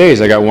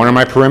ASAs. I got one on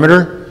my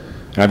perimeter,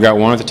 and I've got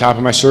one at the top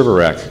of my server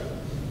rack,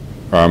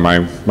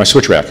 my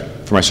switch rack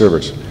for my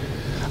servers.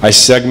 I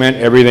segment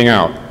everything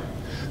out.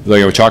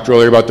 Like we talked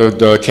earlier about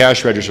the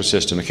cash register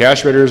system. The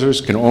cash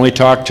registers can only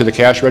talk to the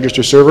cash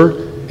register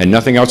server, and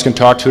nothing else can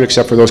talk to it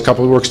except for those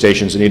couple of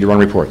workstations that need to run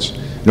reports.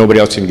 Nobody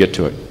else can get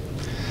to it.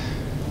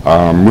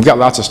 We've got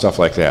lots of stuff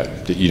like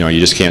that you know, you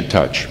just can't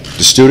touch.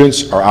 The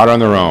students are out on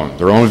their own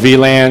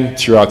VLAN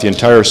throughout the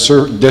entire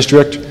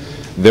district.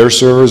 Their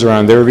servers are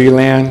on their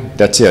VLAN.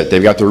 That's it.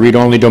 They've got the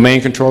read-only domain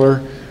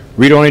controller.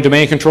 Read-only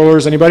domain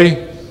controllers,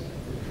 anybody?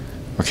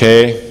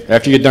 Okay,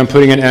 after you get done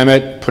putting in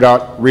Emmet, put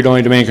out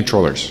read-only domain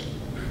controllers.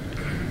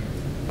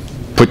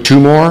 Put two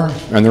more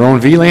on their own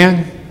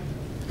VLAN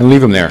and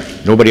leave them there.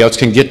 Nobody else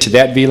can get to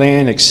that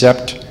VLAN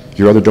except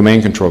your other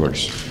domain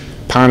controllers.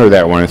 Ponder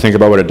that one and think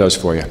about what it does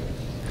for you.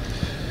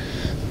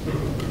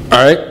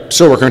 All right,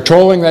 so we're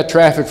controlling that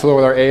traffic flow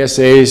with our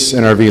ASAs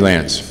and our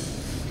VLANs.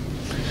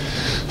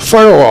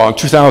 Firewall in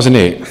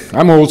 2008.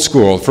 I'm old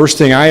school. First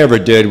thing I ever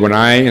did when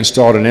I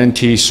installed an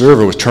NT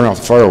server was turn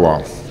off the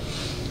firewall.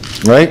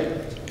 Right?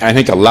 I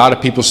think a lot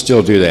of people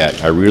still do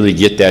that. I really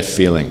get that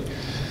feeling.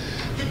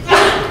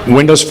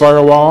 Windows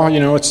firewall, you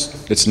know,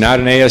 it's not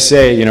an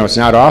ASA, you know, it's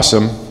not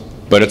awesome,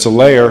 but it's a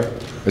layer.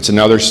 It's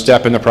another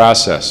step in the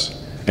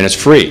process. And it's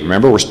free.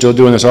 Remember, we're still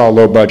doing this all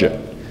low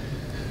budget.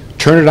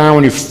 Turn it on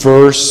when you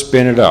first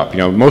spin it up. You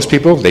know, most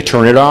people, they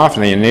turn it off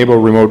and they enable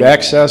remote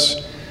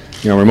access,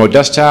 you know, remote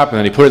desktop, and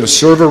then they put it in the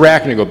server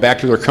rack and they go back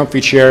to their comfy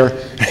chair.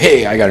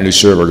 Hey, I got a new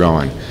server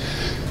going.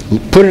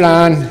 Put it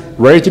on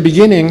right at the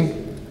beginning.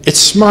 It's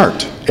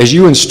smart. As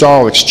you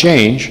install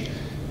Exchange,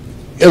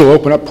 it'll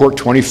open up port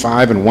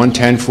 25 and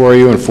 110 for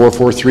you and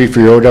 443 for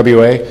your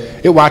OWA.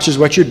 It watches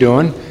what you're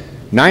doing.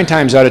 9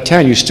 times out of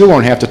 10, you still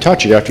won't have to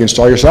touch it after you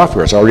install your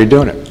software. It's already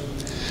doing it.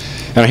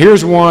 Now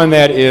here's one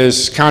that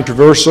is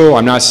controversial.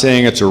 I'm not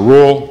saying it's a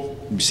rule.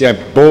 You see, I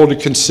bolded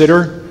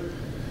consider.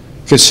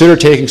 Consider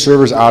taking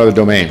servers out of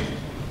the domain.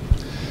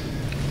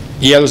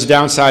 Yeah, there's a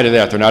downside to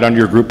that. They're not under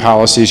your group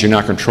policies. You're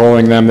not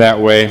controlling them that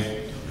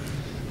way.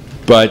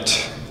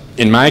 But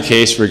in my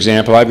case, for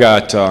example, I've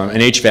got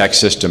an HVAC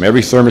system.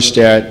 Every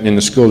thermostat in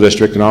the school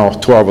district and all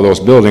 12 of those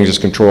buildings is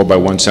controlled by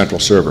one central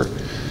server.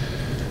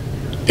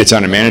 It's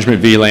on a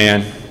management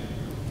VLAN.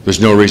 There's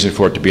no reason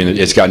for it to be in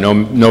the, it's got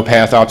no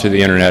path out to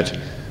the internet.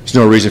 There's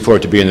no reason for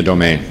it to be in the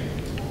domain.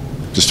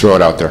 Just throw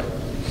it out there.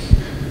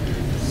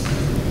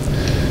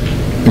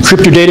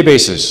 Encrypt your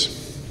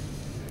databases.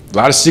 A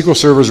lot of SQL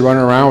servers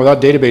running around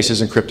without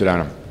databases encrypted on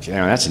them. You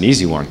know, that's an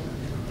easy one.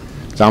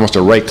 It's almost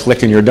a right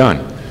click and you're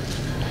done.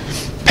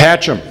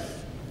 Patch them.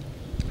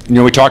 You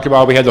know, we talked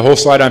about, we had the whole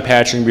slide on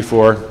patching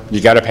before.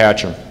 You got to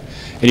patch them.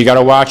 And you got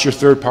to watch your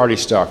third-party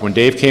stuff. When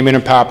Dave came in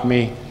and popped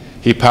me,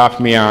 he popped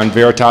me on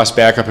Veritas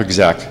Backup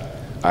Exec.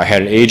 I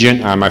had an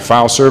agent on my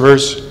file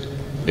servers.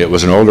 It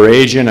was an older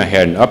agent. I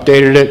hadn't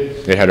updated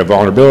it. It had a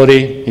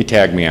vulnerability. He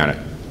tagged me on it.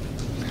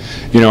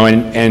 You know,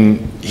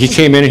 and he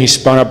came in and he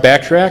spun up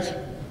Backtrack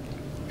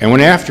and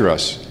went after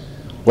us.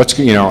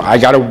 I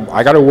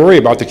gotta worry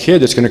about the kid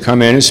that's gonna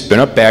come in and spin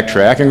up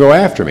backtrack and go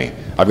after me.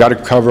 I've got to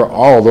cover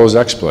all of those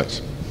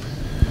exploits.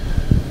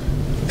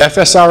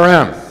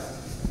 FSRM.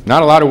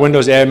 Not a lot of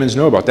Windows admins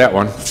know about that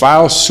one.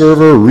 File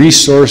Server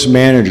Resource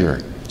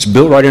Manager. It's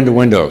built right into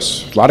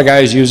Windows. A lot of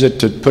guys use it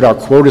to put out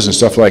quotas and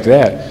stuff like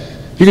that.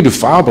 You can do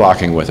file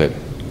blocking with it,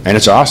 and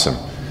it's awesome.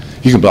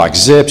 You can block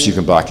zips, you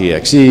can block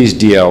EXEs,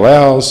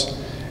 DLLs,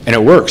 and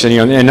it works. And,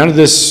 and none of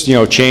this,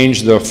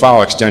 changed the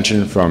file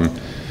extension from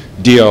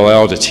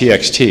DLL to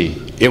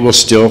TXT. It will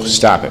still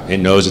stop it. It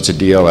knows it's a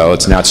DLL.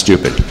 It's not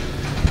stupid.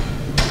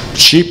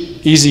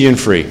 Cheap, easy, and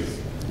free.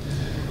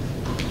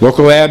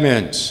 Local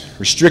admins,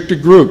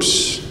 restricted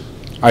groups.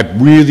 I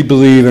really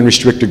believe in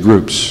restricted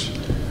groups.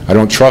 I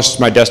don't trust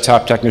my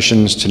desktop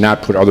technicians to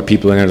not put other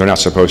people in there they're not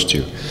supposed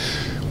to.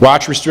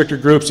 Watch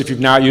restricted groups if you've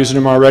not used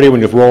them already.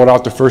 When you roll it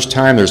out the first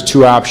time, there's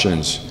two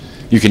options.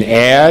 You can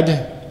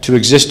add to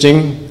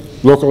existing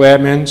local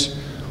admins,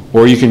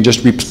 or you can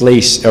just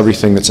replace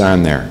everything that's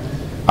on there.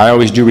 I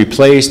always do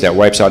replace. That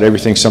wipes out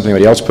everything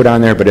somebody else put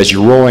on there, but as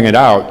you're rolling it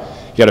out,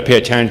 you got to pay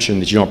attention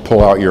that you don't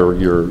pull out your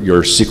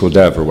SQL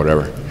dev or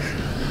whatever.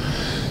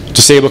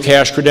 Disable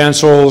cache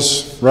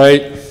credentials,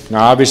 right?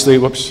 Now obviously,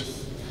 whoops,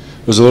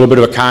 there's a little bit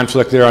of a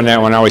conflict there on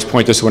that one. I always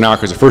point this one out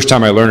because the first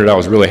time I learned it, I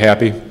was really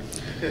happy.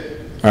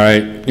 All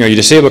right, you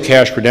disable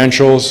cache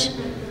credentials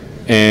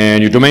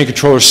and your domain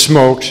controller is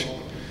smoked.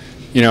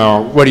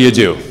 What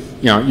do?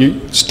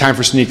 It's time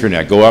for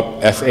SneakerNet. Go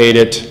up, F8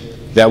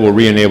 it. That will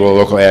re-enable a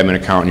local admin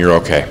account and you're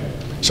okay.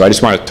 So I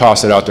just want to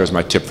toss it out there as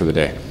my tip for the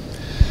day.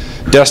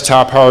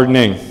 Desktop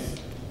hardening.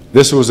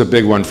 This was a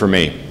big one for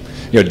me.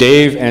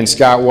 Dave and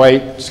Scott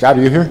White. Scott,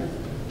 are you here?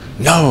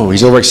 No,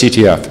 he's over at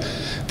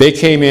CTF. They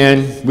came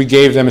in, we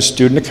gave them a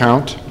student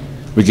account,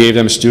 we gave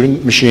them a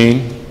student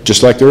machine,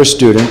 just like they're a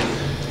student,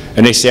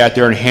 and they sat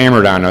there and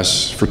hammered on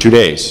us for 2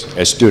 days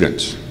as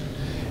students.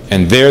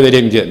 And there they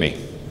didn't get me.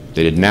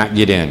 They did not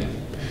get in.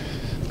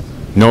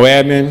 No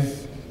admin,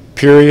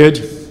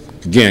 period.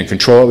 Again,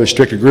 control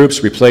restricted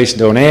groups, replace,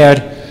 don't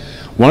add.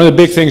 One of the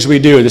big things we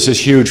do, this is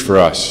huge for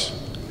us,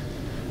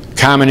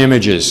 common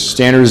images,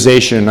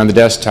 standardization on the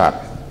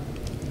desktop.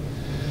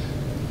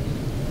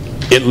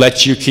 It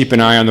lets you keep an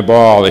eye on the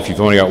ball if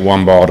you've only got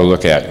one ball to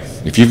look at.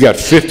 If you've got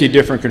 50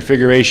 different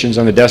configurations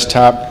on the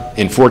desktop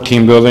in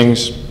 14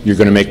 buildings, you're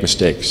going to make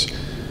mistakes.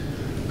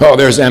 Oh,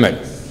 there's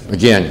Emmett.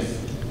 Again,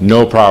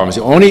 no problems.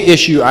 The only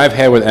issue I've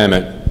had with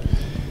Emmett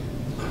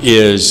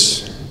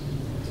is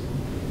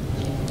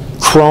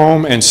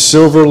Chrome and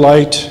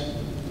Silverlight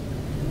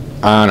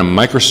on a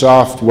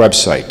Microsoft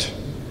website.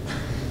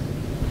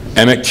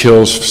 Emmett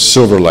kills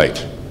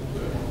Silverlight.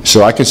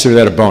 So I consider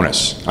that a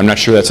bonus. I'm not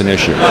sure that's an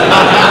issue.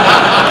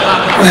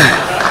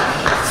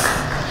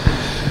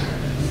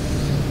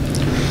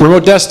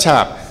 Remote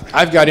desktop.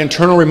 I've got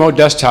internal remote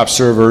desktop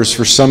servers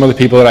for some of the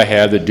people that I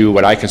have that do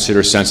what I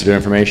consider sensitive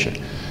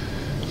information.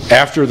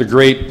 After the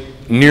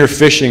great near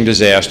phishing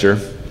disaster,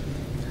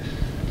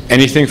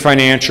 anything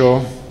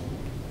financial,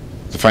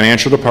 the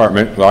financial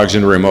department logs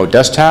into a remote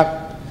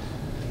desktop.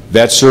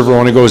 That server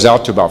only goes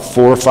out to about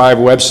 4 or 5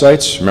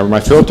 websites. Remember my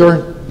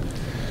filter?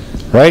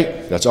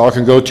 Right? That's all it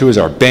can go to is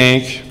our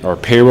bank, our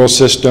payroll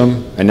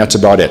system, and that's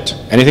about it.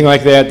 Anything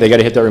like that, they got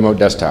to hit that remote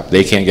desktop.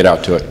 They can't get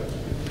out to it.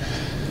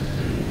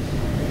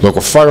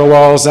 Local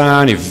firewalls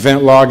on,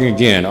 event logging,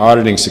 again,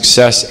 auditing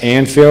success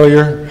and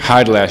failure,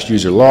 hide last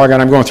user logon.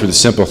 I'm going through the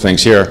simple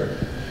things here,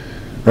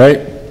 right?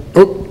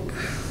 Oh.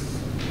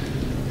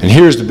 And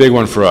here's the big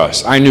one for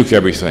us. I nuke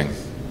everything.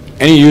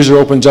 Any user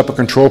opens up a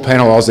control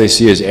panel, all they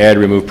see is add,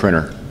 remove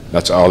printer.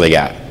 That's all they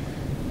got.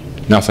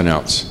 Nothing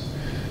else.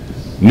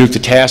 Nuke the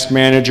task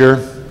manager.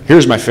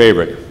 Here's my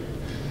favorite.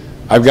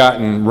 I've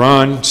gotten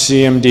run,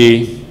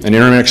 CMD, and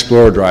Internet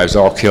Explorer drives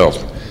all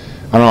killed.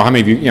 I don't know how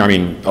many of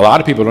you, a lot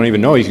of people don't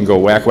even know you can go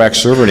whack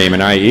server name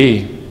in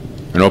IE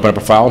and open up a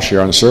file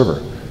share on the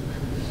server.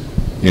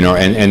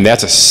 And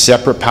that's a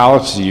separate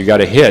policy you got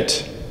to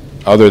hit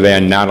other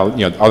than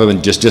other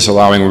than just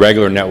disallowing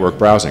regular network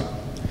browsing.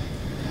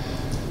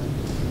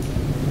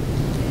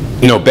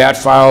 No bat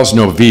files,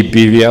 no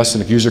BVS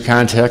in the user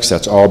context.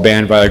 That's all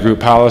banned by a group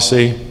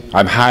policy.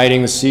 I'm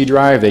hiding the C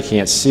drive. They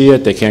can't see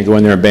it. They can't go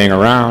in there and bang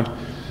around.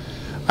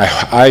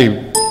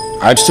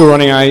 I'm still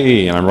running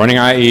IE, and I'm running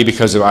IE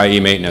because of IE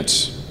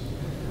maintenance.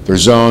 Their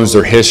zones,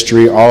 their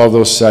history, all of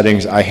those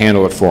settings, I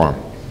handle it for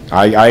them.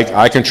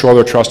 I control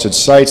their trusted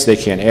sites. They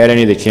can't add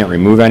any. They can't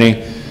remove any.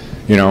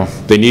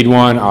 They need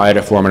one, I'll add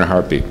it for them in a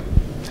heartbeat.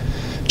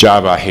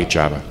 Java, I hate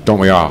Java. Don't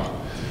we all?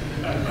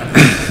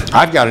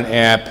 I've got an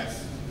app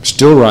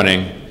still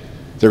running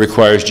that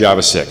requires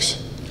Java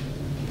 6.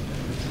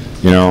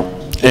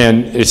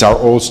 And it's our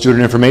old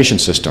student information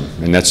system.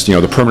 And that's,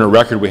 the permanent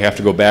record we have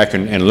to go back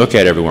and look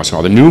at every once in a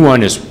while. The new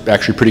one is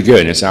actually pretty good,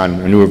 and it's on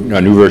a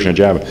new version of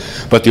Java.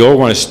 But the old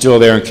one is still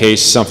there in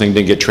case something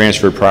didn't get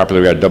transferred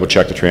properly. We got to double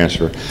check the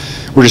transfer.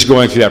 We're just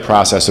going through that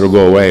process. It'll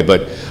go away.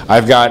 But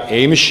I've got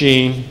a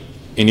machine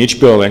in each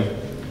building,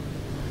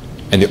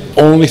 and the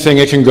only thing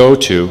it can go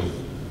to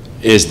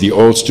is the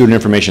old student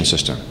information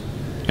system.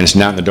 and it's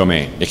not in the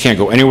domain. It can't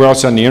go anywhere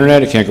else on the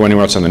internet, it can't go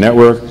anywhere else on the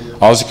network.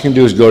 All it can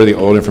do is go to the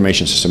old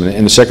information system,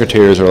 and the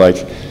secretaries are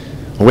like,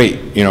 wait,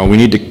 you know, we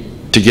need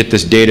to get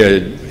this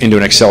data into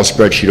an Excel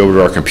spreadsheet over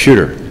to our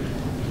computer.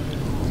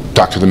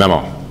 Talk to the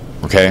memo,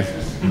 okay?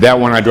 That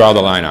one I draw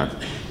the line on.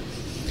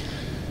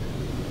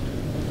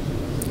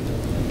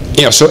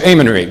 You know, so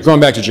aiming rate,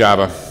 going back to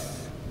Java,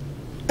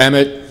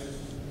 Emmett,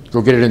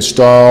 go get it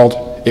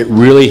installed. It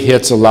really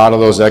hits a lot of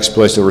those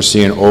exploits that we're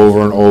seeing over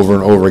and over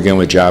and over again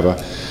with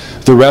Java.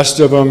 The rest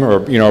of them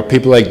are, you know,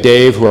 people like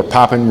Dave who are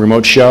popping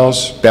remote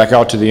shells back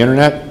out to the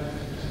internet.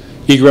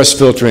 Egress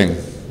filtering.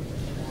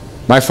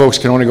 My folks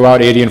can only go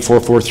out 80 and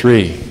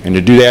 443, and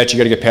to do that you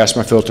got to get past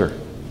my filter.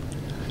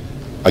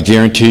 I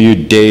guarantee you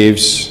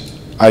Dave's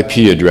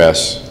IP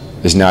address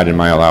is not in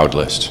my allowed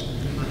list.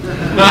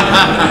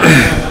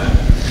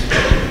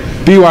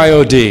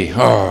 BYOD,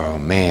 oh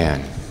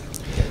man.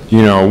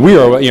 You know, we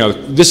are, you know,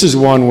 this is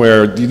one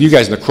where you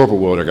guys in the corporate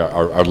world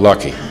are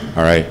lucky,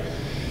 all right?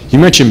 You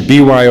mention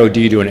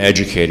BYOD to an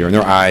educator and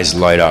their eyes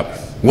light up.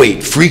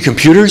 Wait, free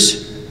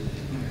computers?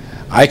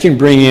 I can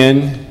bring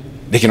in,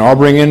 they can all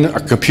bring in a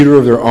computer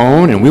of their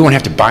own and we won't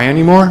have to buy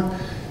anymore?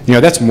 You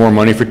know, that's more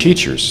money for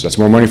teachers. That's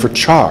more money for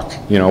chalk,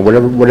 you know,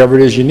 whatever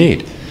it is you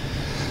need.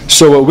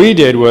 So what we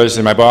did was,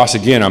 and my boss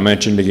again, I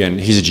mentioned again,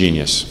 he's a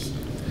genius.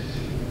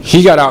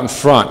 He got out in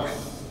front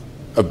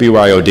of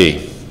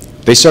BYOD.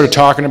 They started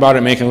talking about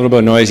it, making a little bit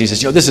of noise. He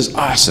says, yo, this is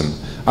awesome.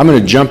 I'm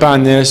going to jump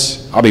on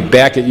this. I'll be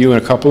back at you in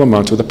a couple of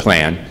months with a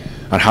plan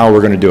on how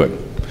we're going to do it.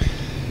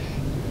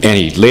 And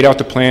he laid out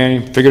the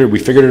plan. We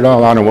figured it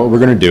all out on what we're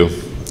going to do.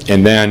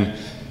 And then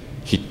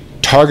he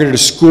targeted a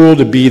school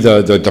to be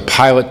the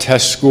pilot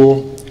test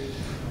school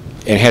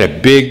and had a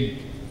big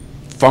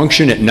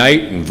function at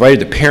night,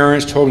 invited the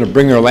parents, told them to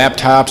bring their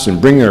laptops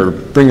and bring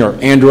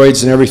their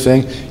Androids and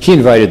everything. He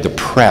invited the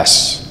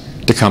press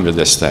to come to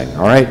this thing,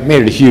 all right?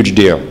 Made it a huge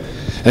deal.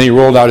 And then he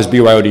rolled out his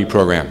BYOD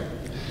program.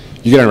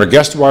 You get on our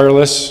guest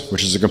wireless,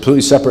 which is a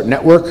completely separate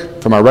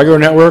network from our regular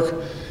network,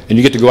 and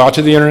you get to go out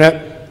to the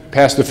internet,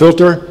 pass the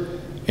filter,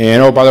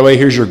 and oh, by the way,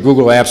 here's your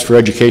Google Apps for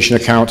Education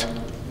account.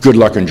 Good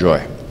luck,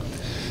 enjoy.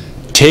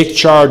 Take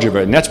charge of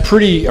it, and that's a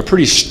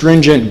pretty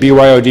stringent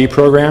BYOD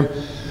program,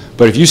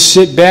 but if you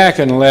sit back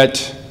and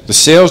let the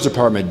sales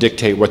department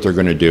dictate what they're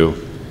going to do,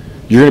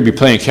 you're going to be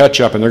playing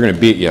catch up and they're going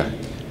to beat you.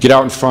 Get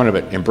out in front of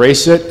it,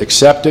 embrace it,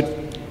 accept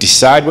it,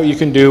 decide what you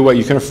can do, what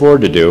you can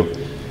afford to do,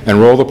 and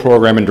roll the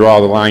program and draw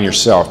the line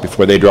yourself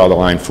before they draw the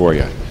line for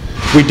you.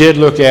 We did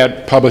look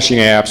at publishing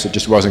apps. It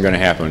just wasn't going to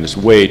happen. It's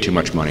way too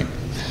much money.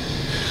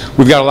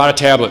 We've got a lot of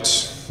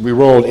tablets. We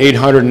rolled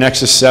 800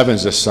 Nexus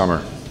 7s this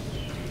summer.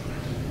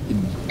 Do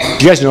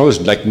you guys know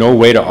there's like no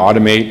way to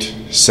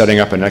automate setting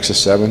up a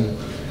Nexus 7?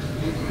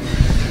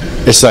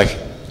 It's like,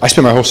 I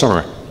spent my whole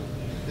summer.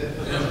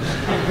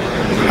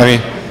 I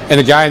mean, and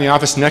the guy in the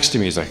office next to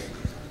me is like,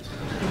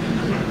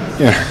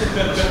 yeah.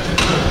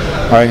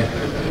 All right.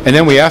 And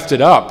then we effed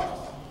it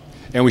up,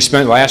 and we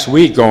spent last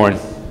week going,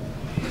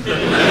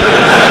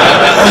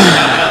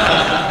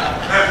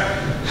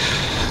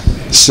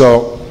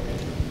 so,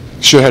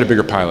 should have had a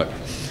bigger pilot.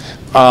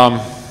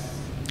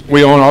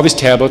 We own all these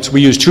tablets.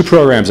 We use two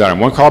programs on them.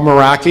 One called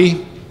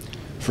Meraki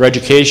for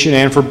education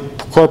and for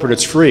corporate.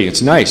 It's free.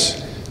 It's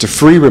nice. It's a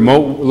free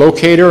remote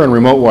locator and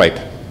remote wipe.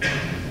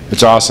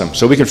 It's awesome.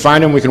 So we can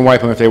find them, we can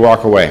wipe them if they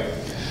walk away.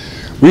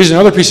 We use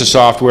another piece of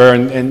software,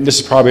 and this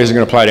probably isn't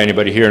going to apply to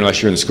anybody here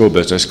unless you're in the school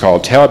business,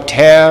 called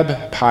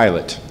Tab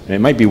Pilot. And it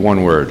might be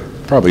one word.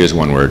 Probably is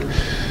one word.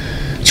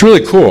 It's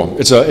really cool.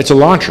 It's a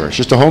launcher. It's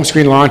just a home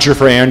screen launcher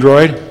for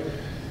Android.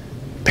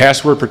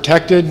 Password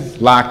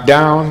protected, locked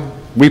down.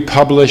 We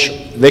publish.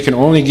 They can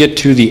only get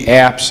to the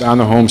apps on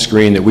the home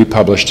screen that we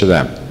publish to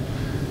them.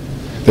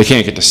 They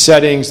can't get to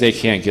settings. They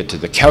can't get to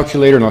the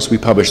calculator unless we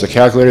publish the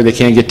calculator. They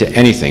can't get to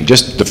anything.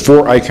 Just the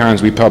 4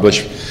 icons we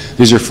publish.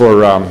 These are for,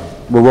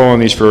 we're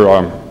rolling these for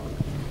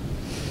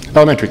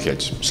elementary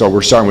kids. So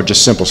we're starting with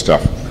just simple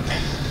stuff.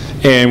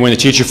 And when the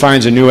teacher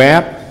finds a new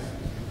app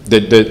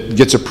that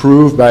gets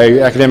approved by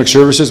academic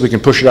services, we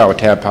can push it out with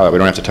Tab Pilot. We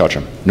don't have to touch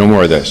them. No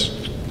more of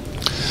this.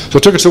 So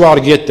it took us a while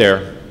to get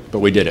there, but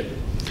we did it.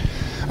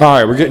 All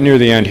right, we're getting near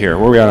the end here.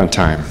 Where are we at on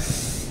time?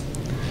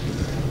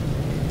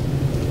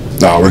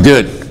 No, we're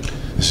good.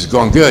 This is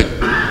going good.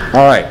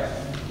 All right.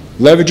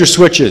 Leverage your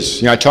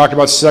switches. You know, I talked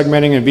about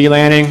segmenting and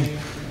VLANing.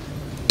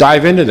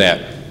 Dive into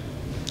that.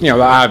 You know,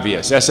 the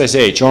obvious.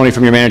 SSH, only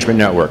from your management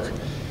network.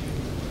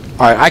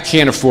 All right, I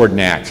can't afford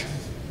NAC.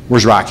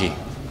 Where's Rocky?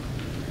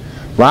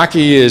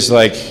 Rocky is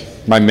like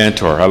my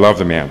mentor. I love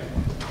the man.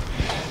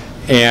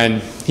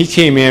 And he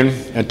came in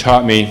and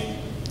taught me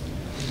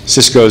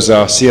Cisco's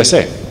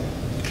CSA.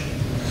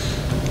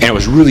 And it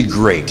was really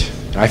great.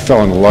 I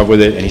fell in love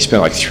with it, and he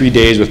spent like 3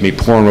 days with me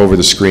pouring over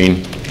the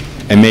screen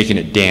and making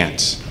it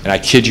dance. And I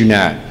kid you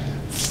not,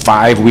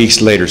 5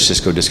 weeks later,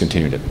 Cisco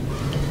discontinued it.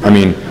 I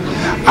mean,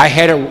 I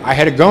had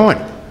it going.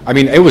 I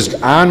mean, it was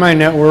on my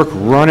network,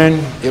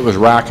 running, it was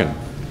rocking.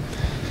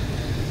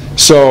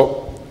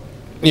 So,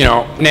 you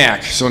know,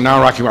 NAC. So now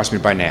Rocky wants me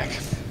to buy NAC.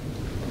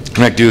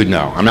 I'm like, dude,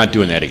 no, I'm not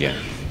doing that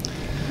again.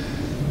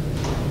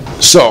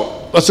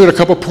 So let's look at a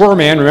couple poor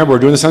man. Remember, we're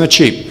doing this on the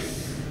cheap.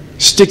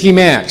 Sticky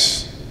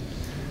Macs,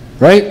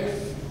 right?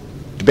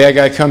 The bad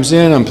guy comes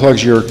in,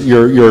 unplugs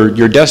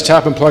your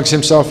desktop and plugs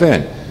himself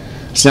in.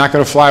 It's not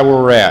going to fly where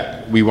we're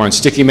at. We run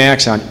Sticky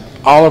Macs on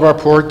all of our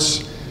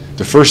ports.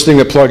 The first thing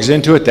that plugs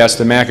into it, that's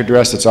the MAC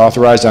address that's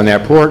authorized on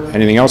that port.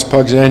 Anything else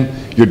plugs in,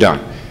 you're done.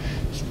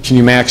 Can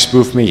you Mac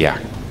spoof me? Yeah.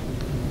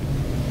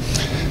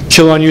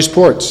 Kill unused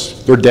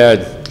ports. They're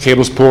dead.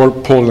 Cable's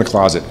pulled in the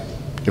closet.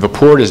 If a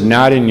port is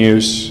not in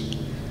use,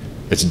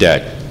 it's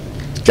dead.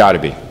 It's got to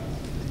be.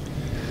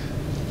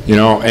 You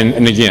know,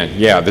 and again,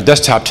 yeah, the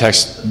desktop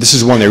text, this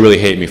is one they really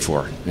hate me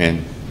for,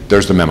 and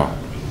there's the memo. All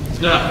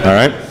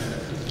right?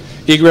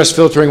 Egress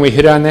filtering, we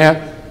hit on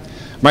that.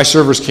 My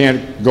servers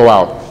can't go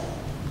out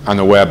on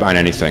the web on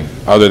anything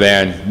other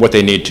than what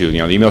they need to. You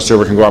know, the email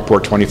server can go out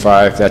port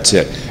 25, that's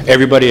it.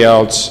 Everybody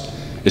else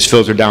is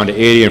filtered down to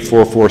 80 and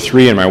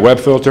 443 in my web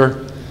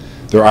filter.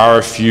 There are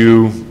a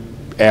few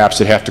apps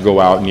that have to go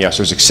out, and yes,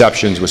 there's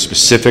exceptions with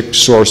specific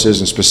sources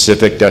and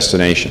specific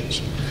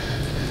destinations.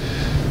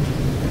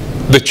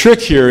 The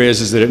trick here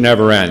is that it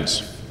never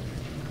ends.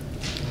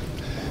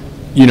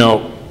 You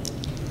know,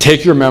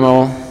 take your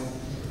memo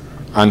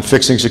on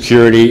fixing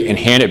security and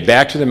hand it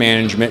back to the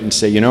management and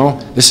say, you know,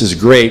 this is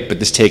great, but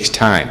this takes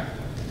time.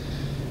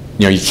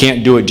 You know, you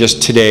can't do it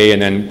just today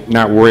and then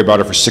not worry about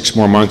it for 6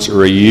 more months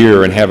or a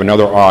year and have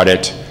another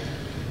audit,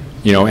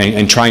 you know,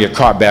 and try and get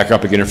caught back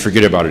up again and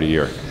forget about it a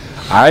year.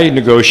 I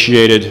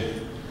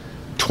negotiated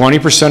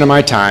 20% of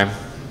my time,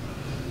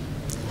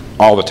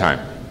 all the time,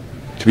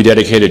 to be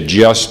dedicated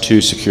just to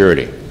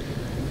security.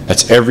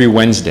 That's every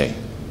Wednesday,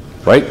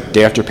 right?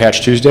 Day after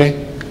Patch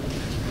Tuesday.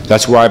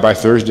 That's why by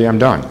Thursday I'm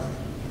done.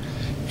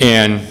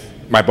 And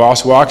my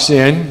boss walks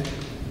in,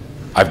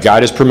 I've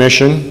got his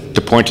permission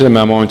to point to the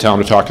memo and tell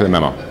him to talk to the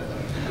memo.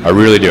 I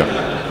really do.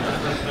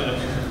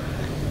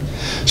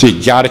 So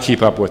you got to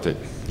keep up with it.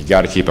 You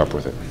got to keep up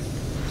with it.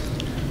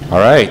 All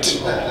right.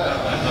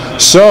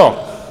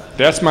 So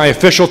that's my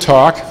official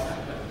talk.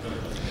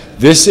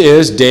 This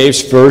is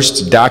Dave's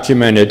first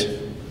documented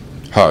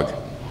hug. We're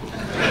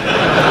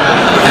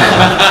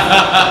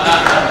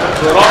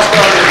all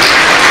started.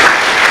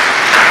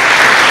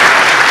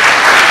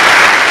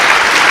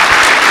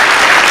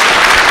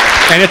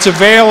 And it's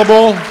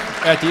available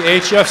at the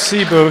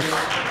HFC booth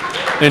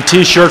in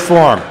t-shirt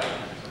form.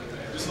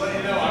 Just let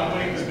you know, I'm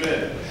winning this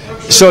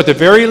bid. So at the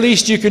very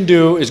least you can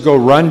do is go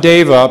run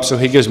Dave up so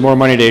he gives more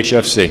money to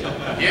HFC.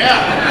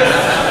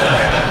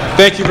 Yeah.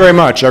 Thank you very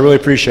much. I really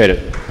appreciate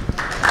it.